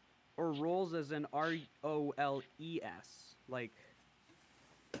towels? Or rolls as in ROLES? Like,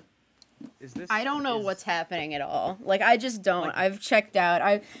 is this? I don't know what's happening at all. Like, I just don't. Like, I've checked out.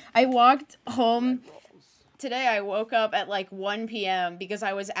 I walked home. Today I woke up at like 1 p.m. because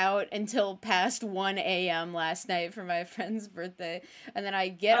I was out until past 1 a.m. last night for my friend's birthday. And then I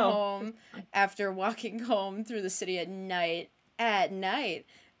get home after walking home through the city at night. And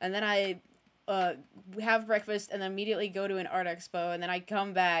then I have breakfast and then immediately go to an art expo. And then I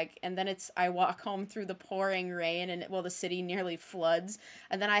come back and then I walk home through the pouring rain and the city nearly floods.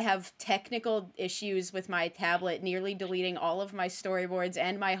 And then I have technical issues with my tablet, nearly deleting all of my storyboards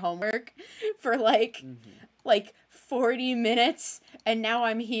and my homework for like 40 minutes, and now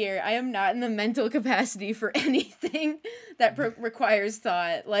I'm here. I am not in the mental capacity for anything that requires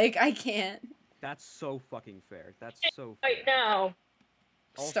thought. Like, I can't. That's so fucking fair. That's so fair. Right now.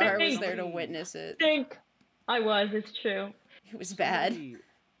 Star was there to witness it. It's true. It was bad.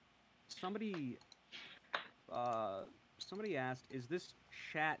 Somebody asked, is this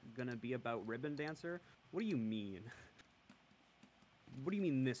chat gonna be about Ribbon Dancer? What do you mean? What do you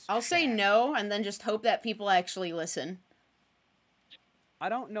mean this? I'll say no, and then just hope that people actually listen. I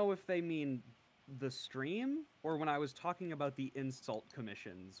don't know if they mean the stream, or when I was talking about the insult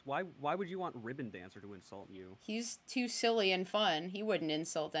commissions? Why would you want Ribbon Dancer to insult you? He's too silly and fun. He wouldn't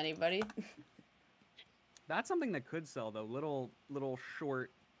insult anybody. That's something that could sell, though. Little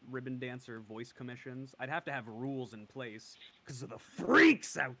short Ribbon Dancer voice commissions. I'd have to have rules in place because of the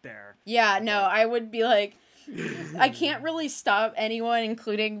freaks out there. Yeah, no, I would be like, I can't really stop anyone,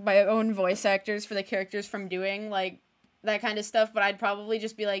 including my own voice actors for the characters, from doing, like, that kind of stuff, but I'd probably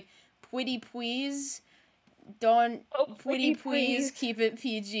just be like, Pwitty please, don't, Pwitty please, keep it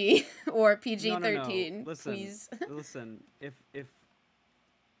PG, or PG-13, no. Listen, please. Listen,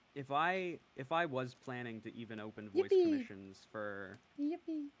 if I was planning to even open voice commissions for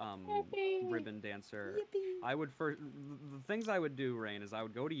Ribbon Dancer, I would the things I would do, Rain, is I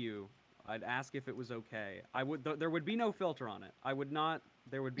would go to you, I'd ask if it was okay. There would be no filter on it.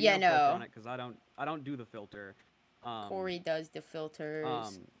 There would be no filter on it because I don't do the filter. Corey does the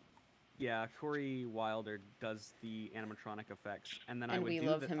filters. Yeah, Corey Wilder does the animatronic effects, and then and I would we do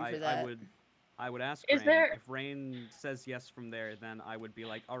love that. him for that. I would ask Rain. If Rain says yes from there, then I would be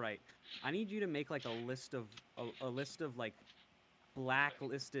like, all right, I need you to make like a list of like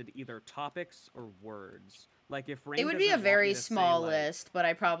blacklisted either topics or words. Like if Rain, it would be a very small list, but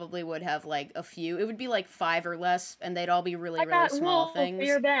I probably would have like a few. It would be like 5 or less, and they'd all be really small things. For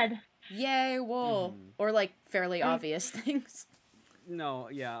your bed. Yay, wool. Or like fairly obvious things. No,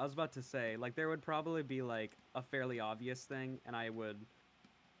 yeah, I was about to say, like, there would probably be, like, a fairly obvious thing, and I would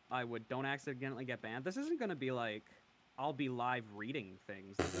don't accidentally get banned. This isn't gonna be, like, I'll be live reading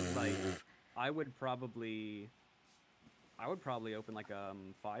things. This is, like, I would probably open, like,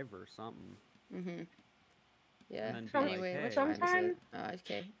 5 or something. Mm-hmm. Yeah, anyway, like, hey, sometimes...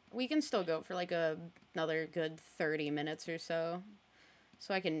 okay. We can still go for, like, another good 30 minutes or so.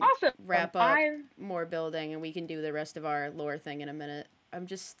 So I can wrap up more building, and we can do the rest of our lore thing in a minute.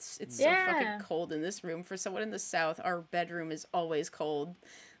 It's so fucking cold in this room. For someone in the South, our bedroom is always cold.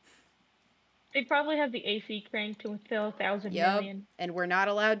 They probably have the AC cranked to fill 1,000 million. And we're not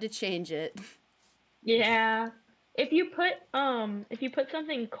allowed to change it. Yeah. If you put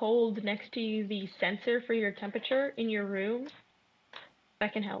something cold next to the sensor for your temperature in your room,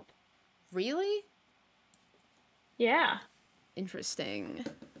 that can help. Really? Yeah. Interesting.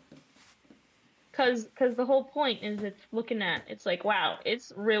 Cause the whole point is it's like, wow,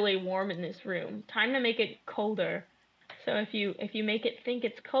 it's really warm in this room. Time to make it colder. So if you make it think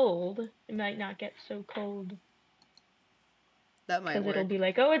it's cold, it might not get so cold. That might work. Because it'll be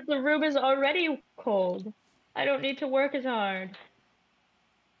like, oh, the room is already cold. I don't need to work as hard.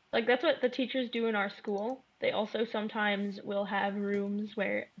 Like that's what the teachers do in our school. They also sometimes will have rooms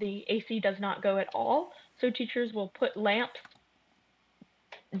where the AC does not go at all. So teachers will put lamps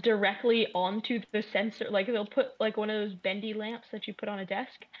directly onto the sensor. Like they'll put like one of those bendy lamps that you put on a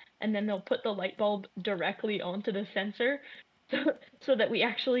desk, and then they'll put the light bulb directly onto the sensor so that we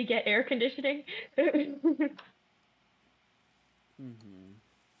actually get air conditioning.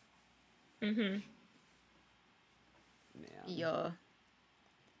 Yeah.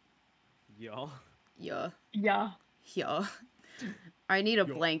 I need a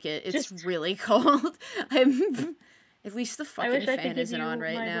blanket. It's really cold. At least the fucking fan isn't on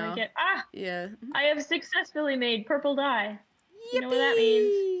right now. Blanket. Ah! Yeah. I have successfully made purple dye. Yippee! You know what that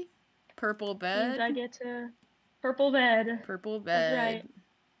means? Purple bed? Means I get to... Purple bed. Purple bed. That's right.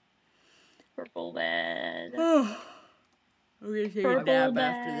 Purple bed. I'm gonna take a nap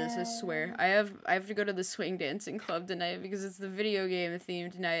after this, I swear. I have to go to the swing dancing club tonight because it's the video game theme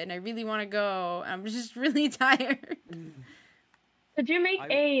tonight, and I really want to go. I'm just really tired. Did you make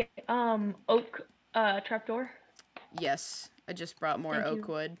a oak trapdoor? Yes, I just brought more oak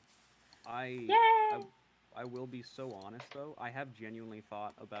wood. I will be so honest though. I have genuinely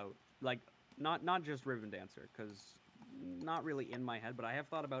thought about like not just Ribbon Dancer, because not really in my head, but I have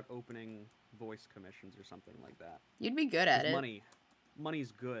thought about opening voice commissions or something like that. You'd be good at it.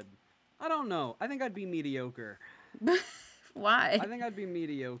 Money's good. I don't know. I think I'd be mediocre. Why? I think I'd be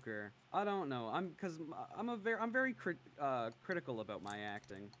mediocre. I don't know. I'm very critical about my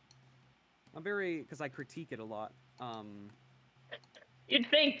acting. Because I critique it a lot. You'd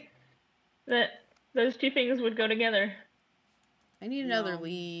think that those two things would go together. I need another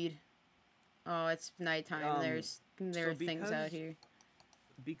lead. Oh, it's nighttime. There are things out here.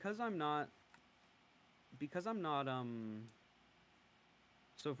 Because I'm not.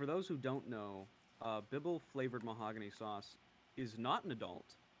 So for those who don't know, Bibble flavored mahogany sauce is not an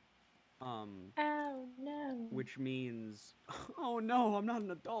adult. Oh no. Which means, oh no, I'm not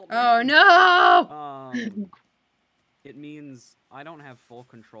an adult. Oh no. It means I don't have full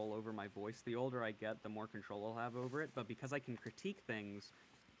control over my voice. The older I get, the more control I'll have over it. But because I can critique things,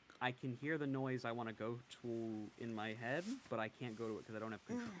 I can hear the noise I want to go to in my head, but I can't go to it because I don't have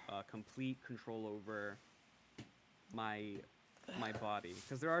complete control over my body.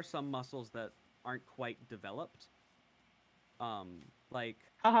 Because there are some muscles that aren't quite developed. Like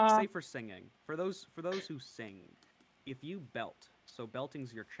say for singing, for those who sing, if you belt, so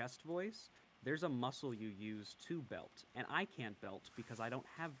belting's your chest voice. There's a muscle you use to belt, and I can't belt because I don't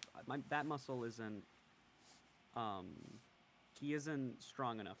have that muscle isn't. He isn't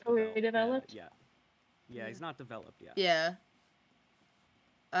strong enough to belt developed yet. Yeah, he's not developed yet. Yeah.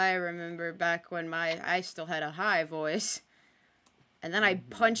 I remember back when I still had a high voice, and then I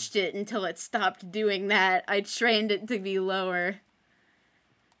punched it until it stopped doing that. I trained it to be lower.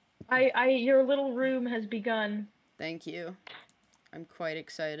 Your little room has begun. Thank you. I'm quite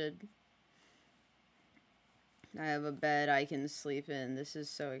excited. I have a bed I can sleep in. This is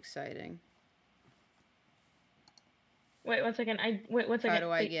so exciting. Wait 1 second. Wait 1 second. How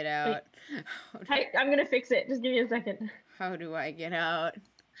do I get out? I'm gonna fix it. Just give me a second. How do I get out?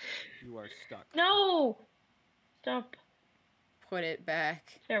 You are stuck. No! Stop. Put it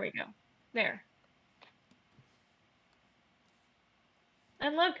back. There we go. There.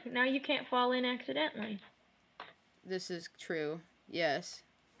 And look, now you can't fall in accidentally. This is true. Yes.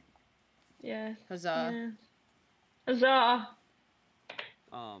 Yes. Huzzah. Yes. Huzzah!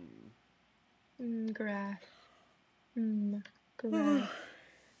 Grass. Grass.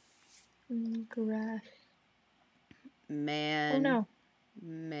 Grass. Man. Oh no.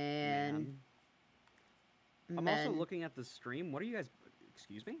 Man. I'm also looking at the stream. What are you guys...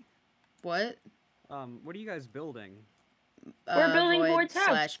 Excuse me? What? What are you guys building? We're building Void's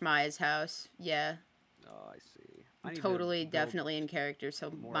house. / Mai's house. Yeah. Oh, I see. I Totally, definitely in character,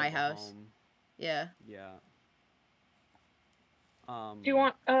 so my house. Home. Yeah. Yeah. Do you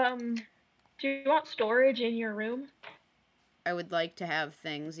want storage in your room? I would like to have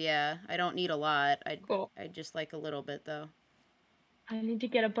things, yeah. I don't need a lot. Cool. I'd just like a little bit, though. I need to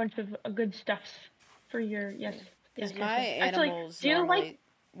get a bunch of good stuffs for your... Yes. Yes. My animals actually, do you like...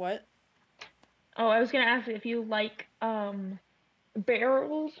 What? Oh, I was gonna ask if you like,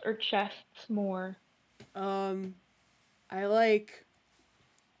 barrels or chests more. I like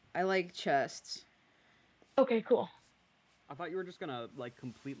chests. Okay, cool. I thought you were just gonna, like,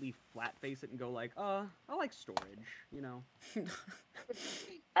 completely flat face it and go like, I like storage, you know?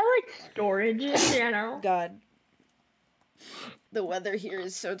 I like storage in general. God. The weather here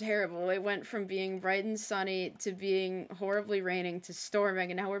is so terrible. It went from being bright and sunny to being horribly raining to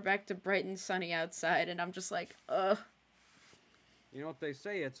storming, and now we're back to bright and sunny outside, and I'm just like, ugh. You know what they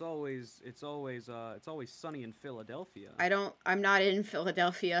say, it's always sunny in Philadelphia. I'm not in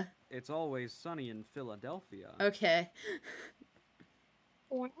Philadelphia. It's always sunny in Philadelphia. Okay.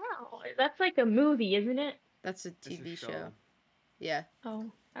 Wow, that's like a movie, isn't it? That's a TV show. Yeah.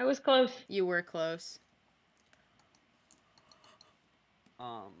 Oh, I was close. You were close.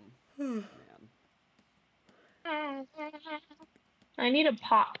 Man. I need a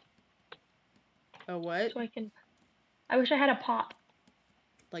pot. A what? So I wish I had a pot.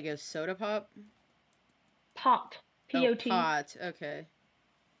 Like a soda pop? Pot. P-O-T. Oh, pot. Okay.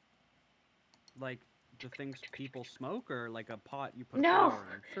 Like the things people smoke, or like a pot you put flour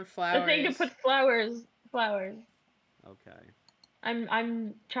in? For flowers. The thing to put flowers. Okay.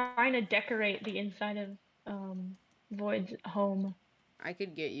 I'm trying to decorate the inside of Void's home. I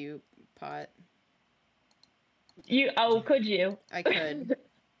could get you pot. Could you? I could.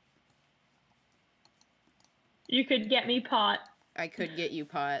 You could get me pot. I could get you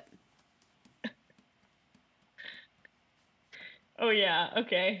pot. Oh yeah,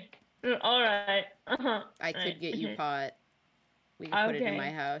 okay. Alright. I could get you pot. We can put it in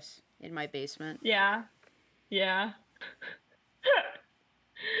my house. In my basement. Yeah. Yeah.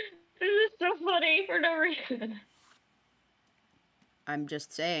 This is so funny for no reason. I'm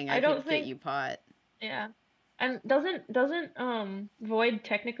just saying I could get you pot. Yeah. And doesn't Void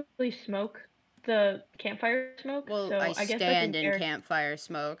technically smoke the campfire smoke? Well, so I guess stand in campfire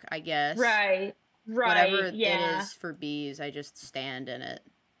smoke, I guess. Right. Whatever it is for bees, I just stand in it.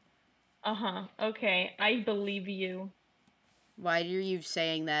 Uh-huh. Okay, I believe you. Why are you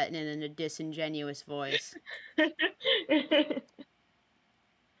saying that in a disingenuous voice?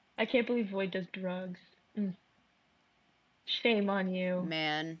 I can't believe Void does drugs. Shame on you.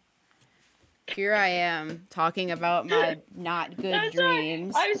 Man. Here I am, talking about my not good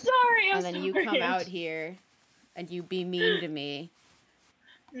dreams. I'm sorry, and then you come out here, and you be mean to me.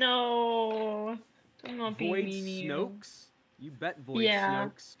 No. I'm not being Void mean to you. Snokes? You bet Void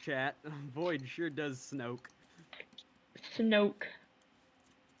Snokes, chat. Void sure does Snoke. Snoke.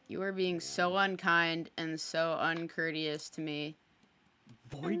 You are being so unkind and so uncourteous to me.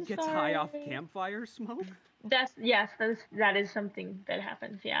 Void gets high off campfire smoke? Yes, that is something that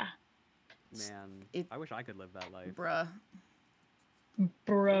happens, yeah. Man, I wish I could live that life. Bruh.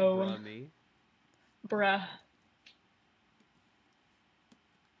 Bro. Bruh me. Bruh.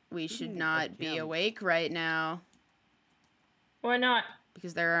 We should not be awake right now. Why not?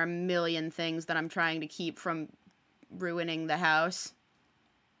 Because there are a million things that I'm trying to keep from ruining the house.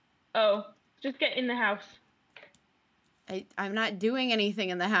 Oh, just get in the house. I'm not doing anything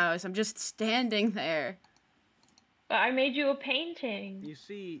in the house. I'm just standing there. But I made you a painting. You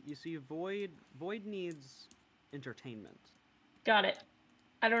see, Void needs entertainment. Got it.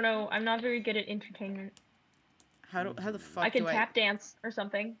 I don't know. I'm not very good at entertainment. How the fuck I can tap dance or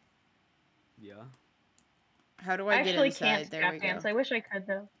something. Yeah. How do I get actually inside? Can't there tap we dance. go. I wish I could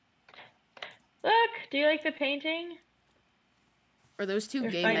though. Look, do you like the painting? Are those two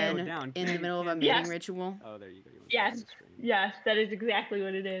gay men in the middle of a mating ritual? Oh, there you go. Yes. Yes, that is exactly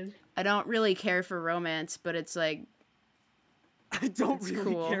what it is. I don't really care for romance, but it's like... I don't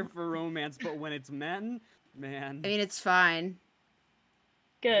really care for romance, but when it's men, man... I mean, it's fine.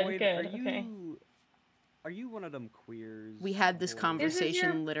 Good, Void, good, okay. Are you one of them queers? We had this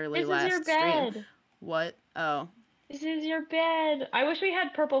conversation literally last This is your bed. stream. What? Oh. This is your bed. I wish we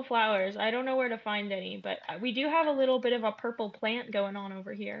had purple flowers. I don't know where to find any, but we do have a little bit of a purple plant going on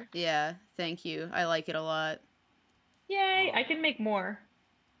over here. Yeah, thank you. I like it a lot. Yay, I can make more.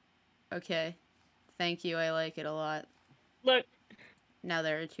 Okay. Thank you, I like it a lot. Look. Now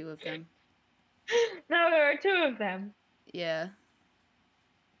there are 2 of them. Now there are 2 of them. Yeah.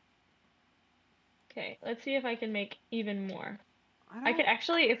 Okay, let's see if I can make even more. I could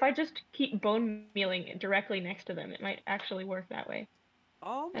actually, if I just keep bone mealing directly next to them, it might actually work that way.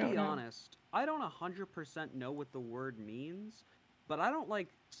 I'll be honest. I don't 100% know what the word means, but I don't like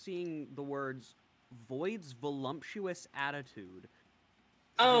seeing the words Void's voluptuous attitude.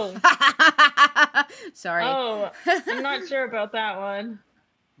 Oh. Sorry. Oh, I'm not sure about that one.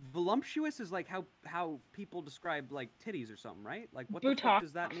 Voluptuous is like how people describe like titties or something, right? Like what the fuck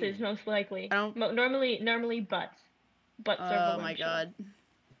does that mean? Is most likely. I don't... Normally butts. Butts are voluptuous. Oh my god.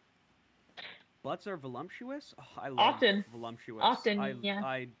 Butts are voluptuous? Oh, I love voluptuous. Often, yeah.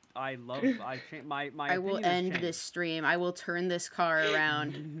 I love my I will end this stream. I will turn this car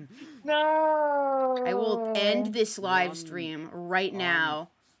around. No. I will end this live stream right now.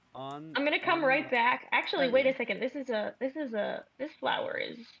 I'm gonna come right back. Actually, wait a second. This flower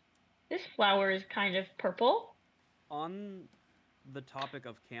is kind of purple. On the topic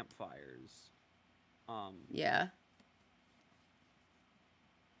of campfires, yeah.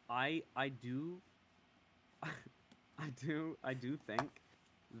 I do think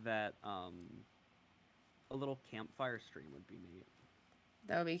that a little campfire stream would be neat.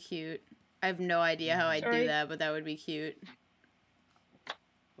 That would be cute. I have no idea how I'd do that, but that would be cute.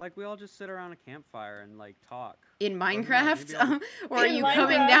 Like we all just sit around a campfire and like talk. In Minecraft? Or are you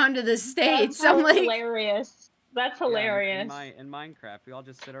coming down to the States? I'm like hilarious. That's hilarious. Yeah, in Minecraft, we all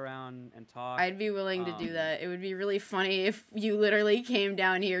just sit around and talk. I'd be willing to do that. It would be really funny if you literally came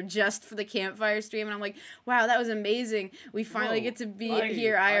down here just for the campfire stream, and I'm like, wow, that was amazing. We finally get to be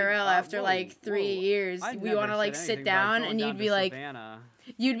here IRL after like 3 years. We want to like sit down, and you'd be like, yeah.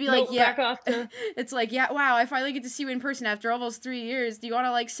 It's like, yeah, wow, I finally get to see you in person after almost 3 years. Do you want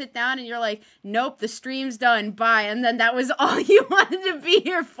to like sit down? And you're like, nope, the stream's done. Bye. And then that was all you wanted to be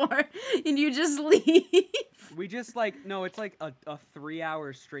here for, and you just leave. We just like, no, it's like a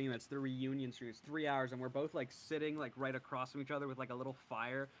 3-hour stream. It's the reunion stream. It's 3 hours, and we're both like sitting like right across from each other with like a little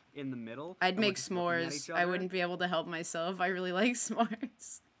fire in the middle. I'd make s'mores. I wouldn't be able to help myself. I really like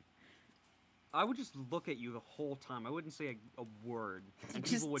s'mores. I would just look at you the whole time. I wouldn't say a word, and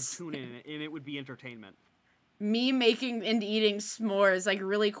people would tune in, and it would be entertainment. Me making and eating s'mores, like,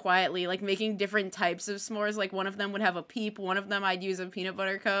 really quietly, like, making different types of s'mores, like, one of them would have a peep, one of them I'd use a peanut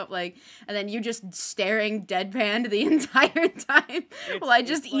butter cup, like, and then you just staring deadpan the entire time while I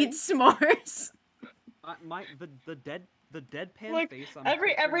just eat s'mores. The deadpan face on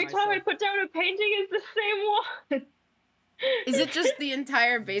every time I put down a painting is the same one. Is it just the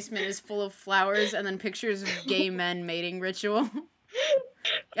entire basement is full of flowers and then pictures of gay men mating ritual?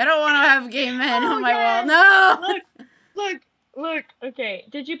 I don't want to have gay men on my wall. No! Look. Okay,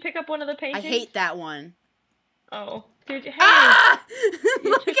 did you pick up one of the paintings? I hate that one. Oh. Dude, hey! Ah!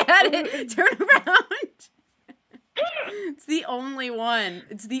 Look at it! Turn around! It's the only one.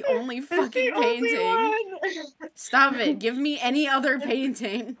 It's the only fucking painting. Stop it. Give me any other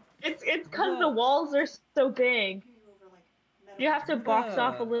painting. It's because the walls are so big. You have to box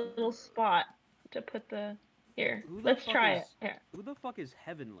off a little spot to put the... Here, let's try it. Here. Who the fuck is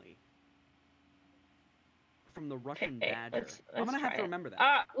Heavenly? from the Russian Okay, badger. let's I'm gonna have to try it. remember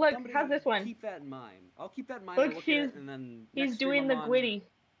that. Look, Somebody how's this one? Keep that in mind. I'll keep that in mind. Look, I'll look at it, and then he's next stream doing the I'm on, gwitty.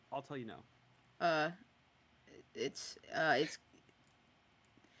 I'll tell you no. It's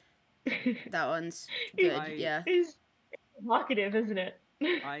that one's good. Yeah. It's evocative, isn't it? Yeah.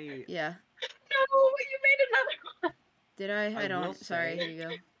 No, you made another one. Did I? I don't. Sorry. Here you go.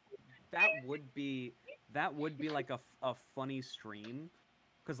 That would be like a funny stream,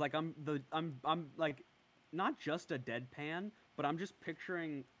 cause like I'm like not just a deadpan, but I'm just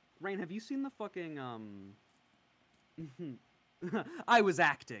picturing. Rain, have you seen the fucking I was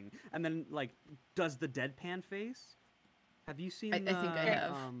acting, and then like does the deadpan face? Have you seen? I think I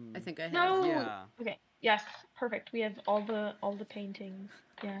have. I think I have. No. Yeah. Okay. Yes. Perfect. We have all the paintings.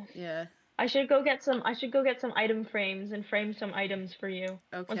 Yes. Yeah. I should go get some item frames and frame some items for you.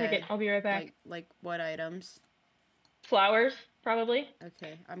 Okay. 1 second. I'll be right back. Like what items? Flowers, probably.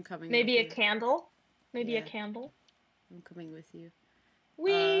 Okay, I'm coming. Maybe with a candle. Maybe Yeah. a candle. I'm coming with you.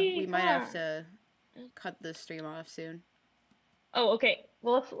 We might have to cut the stream off soon. Oh, okay.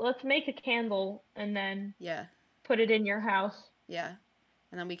 Well, let's make a candle and then put it in your house. Yeah,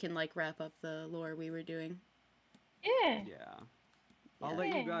 and then we can like wrap up the lore we were doing. Yeah. Yeah. I'll let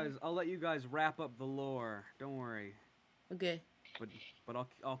you guys wrap up the lore. Don't worry. Okay. But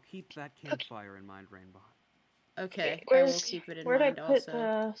I'll keep that campfire in mind, Rainbott. Okay, I will keep it in mind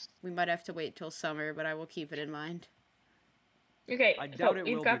also. We might have to wait till summer, but I will keep it in mind. Okay, I doubt it will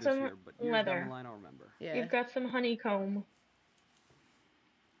you've got be this some year, but years leather. down the line I'll remember. Yeah. You've got some honeycomb.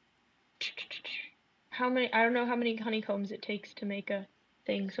 How many? I don't know how many honeycombs it takes to make a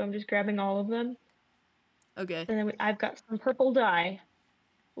thing, so I'm just grabbing all of them. Okay. And then I've got some purple dye.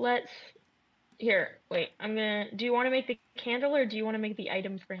 Here, wait, do you want to make the candle or do you want to make the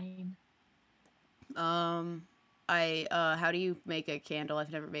item frame? How do you make a candle? I've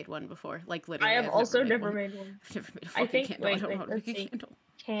never made one before. Like literally. I have also never made one. I've never made a fucking candle. I don't know how to make a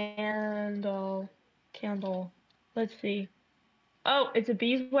candle. Candle. Let's see. Oh, it's a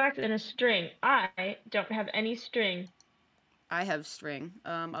beeswax and a string. I don't have any string. I have string.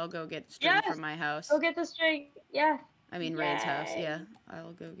 I'll go get string from my house. Go get the string. Yeah. I mean, Rain's house. Yeah,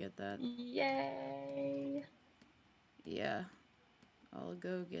 I'll go get that. Yay. Yeah, I'll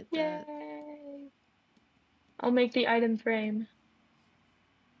go get Yay. that. I'll make the item frame.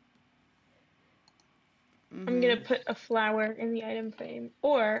 I'm gonna put a flower in the item frame,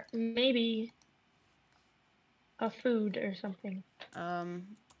 or maybe a food or something.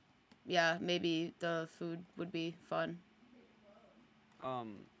 Yeah, maybe the food would be fun.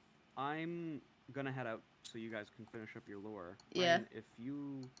 I'm gonna head out so you guys can finish up your lore. Yeah. And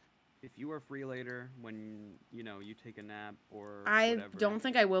if you are free later when you take a nap or I whatever. don't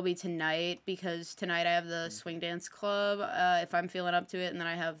think I will be tonight because tonight I have the swing dance club. If I'm feeling up to it, and then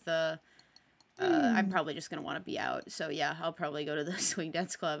I have the. I'm probably just gonna want to be out. So yeah, I'll probably go to the swing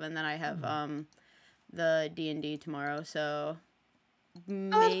dance club, and then I have the D&D tomorrow. So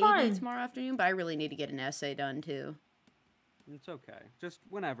maybe tomorrow afternoon. But I really need to get an essay done too. It's okay. Just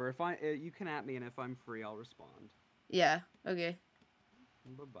whenever. You can at me, and if I'm free, I'll respond. Yeah. Okay.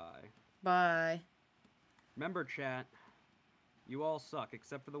 Bye-bye. Bye. Remember, chat. You all suck,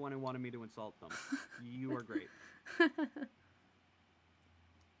 except for the one who wanted me to insult them. You are great.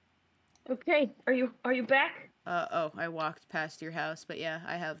 Okay. Are you back? Oh, I walked past your house, but yeah,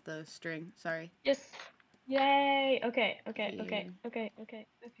 I have the string. Sorry. Yes. Yay. Okay. Put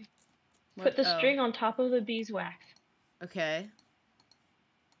the string on top of the beeswax. Okay.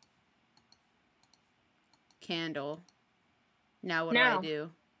 Candle. Now what do I do?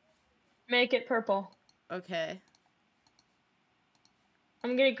 Make it purple. Okay.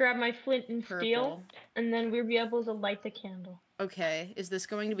 I'm gonna grab my flint and steel, and then we'll be able to light the candle. Okay. Is this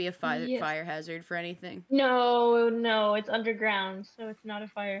going to be a fire hazard for anything? No, it's underground, so it's not a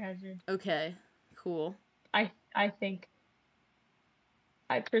fire hazard. Okay. Cool. I think.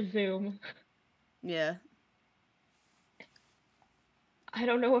 I presume. Yeah. I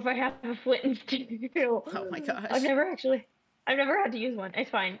don't know if I have a flint and steel. Oh my gosh. I've never had to use one.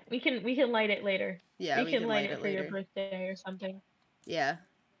 It's fine. We can light it later. Yeah, we can light it for later. Your birthday or something. Yeah.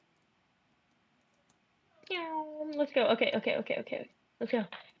 Yeah. Let's go. Okay. Let's go.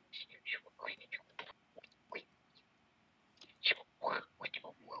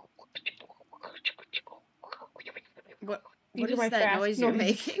 What is that noise you're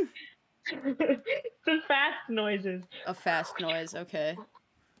making? Some fast noises. A fast noise, okay.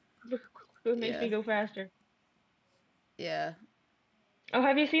 It makes me go faster. Yeah. Oh,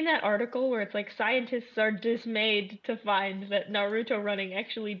 have you seen that article where it's like scientists are dismayed to find that Naruto running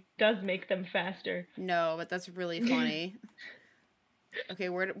actually does make them faster? No, but that's really funny. Okay,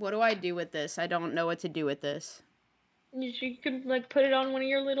 what do I do with this? I don't know what to do with this. You could like put it on one of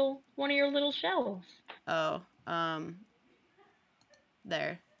your little shelves. Oh,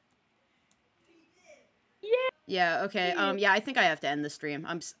 there. Yeah. Yeah, okay. Yeah, I think I have to end the stream.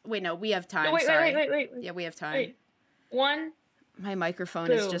 Wait, no, we have time. No, wait, sorry. Wait. Yeah, we have time. Wait. 1. My microphone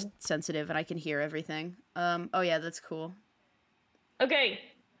Boom. is just sensitive and I can hear everything. Oh yeah, that's cool. Okay.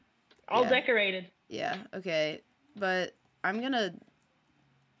 All decorated. Yeah, okay. But I'm gonna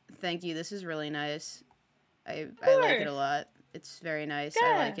thank you. This is really nice. I like it a lot. It's very nice. Good.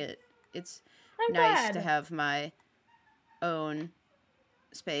 I like it. It's nice to have my own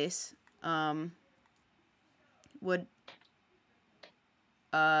space. Would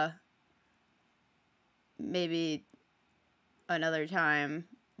maybe another time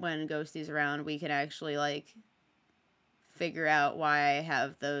when Ghosty's around we can actually like figure out why I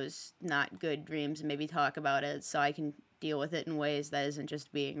have those not good dreams and maybe talk about it so I can deal with it in ways that isn't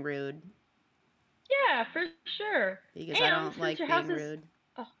just being rude. Yeah, for sure. Because I don't like being rude.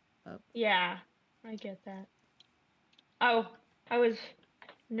 Oh. Yeah, I get that. Oh, I was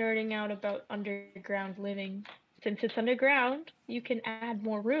nerding out about underground living. Since it's underground, you can add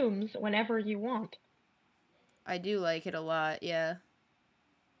more rooms whenever you want. I do like it a lot, yeah.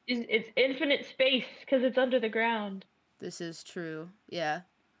 It's infinite space because it's under the ground. This is true, yeah.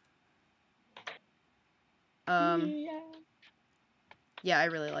 Yeah, I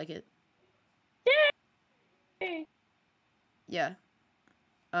really like it. Yay! Yeah.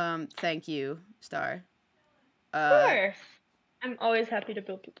 Thank you, Star. Of course. I'm always happy to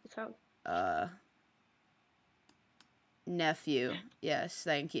build people's house. Nephew. Yes,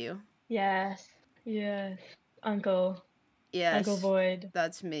 thank you. Yes. Uncle. Yes. Uncle Void.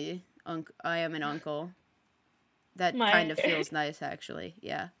 That's me. I am an uncle. That kind of feels nice, actually.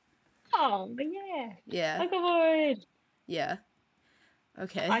 Yeah. Oh, yeah. Yeah. Uncle Void. Yeah.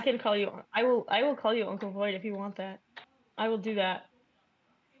 Okay. I can call you. I will call you Uncle Void if you want that. I will do that.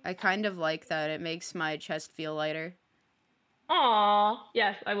 I kind of like that. It makes my chest feel lighter. Aww.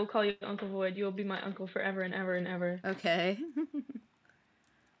 Yes, I will call you Uncle Void. You will be my uncle forever and ever and ever. Okay.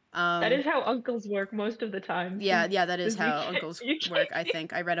 That is how uncles work most of the time. Yeah, that is how uncles work, I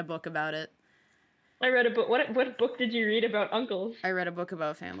think. I read a book about it. I read a book. What book did you read about uncles? I read a book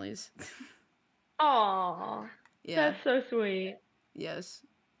about families. Aww. Yeah. That's so sweet. Yes.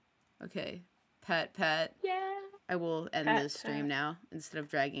 Okay. Pat. Yeah. I will end this stream now instead of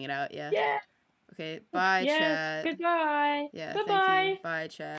dragging it out. Yeah. Yeah. Okay. Bye, yes. chat. Goodbye. Yeah. Bye-bye. Thank you. Bye, chat.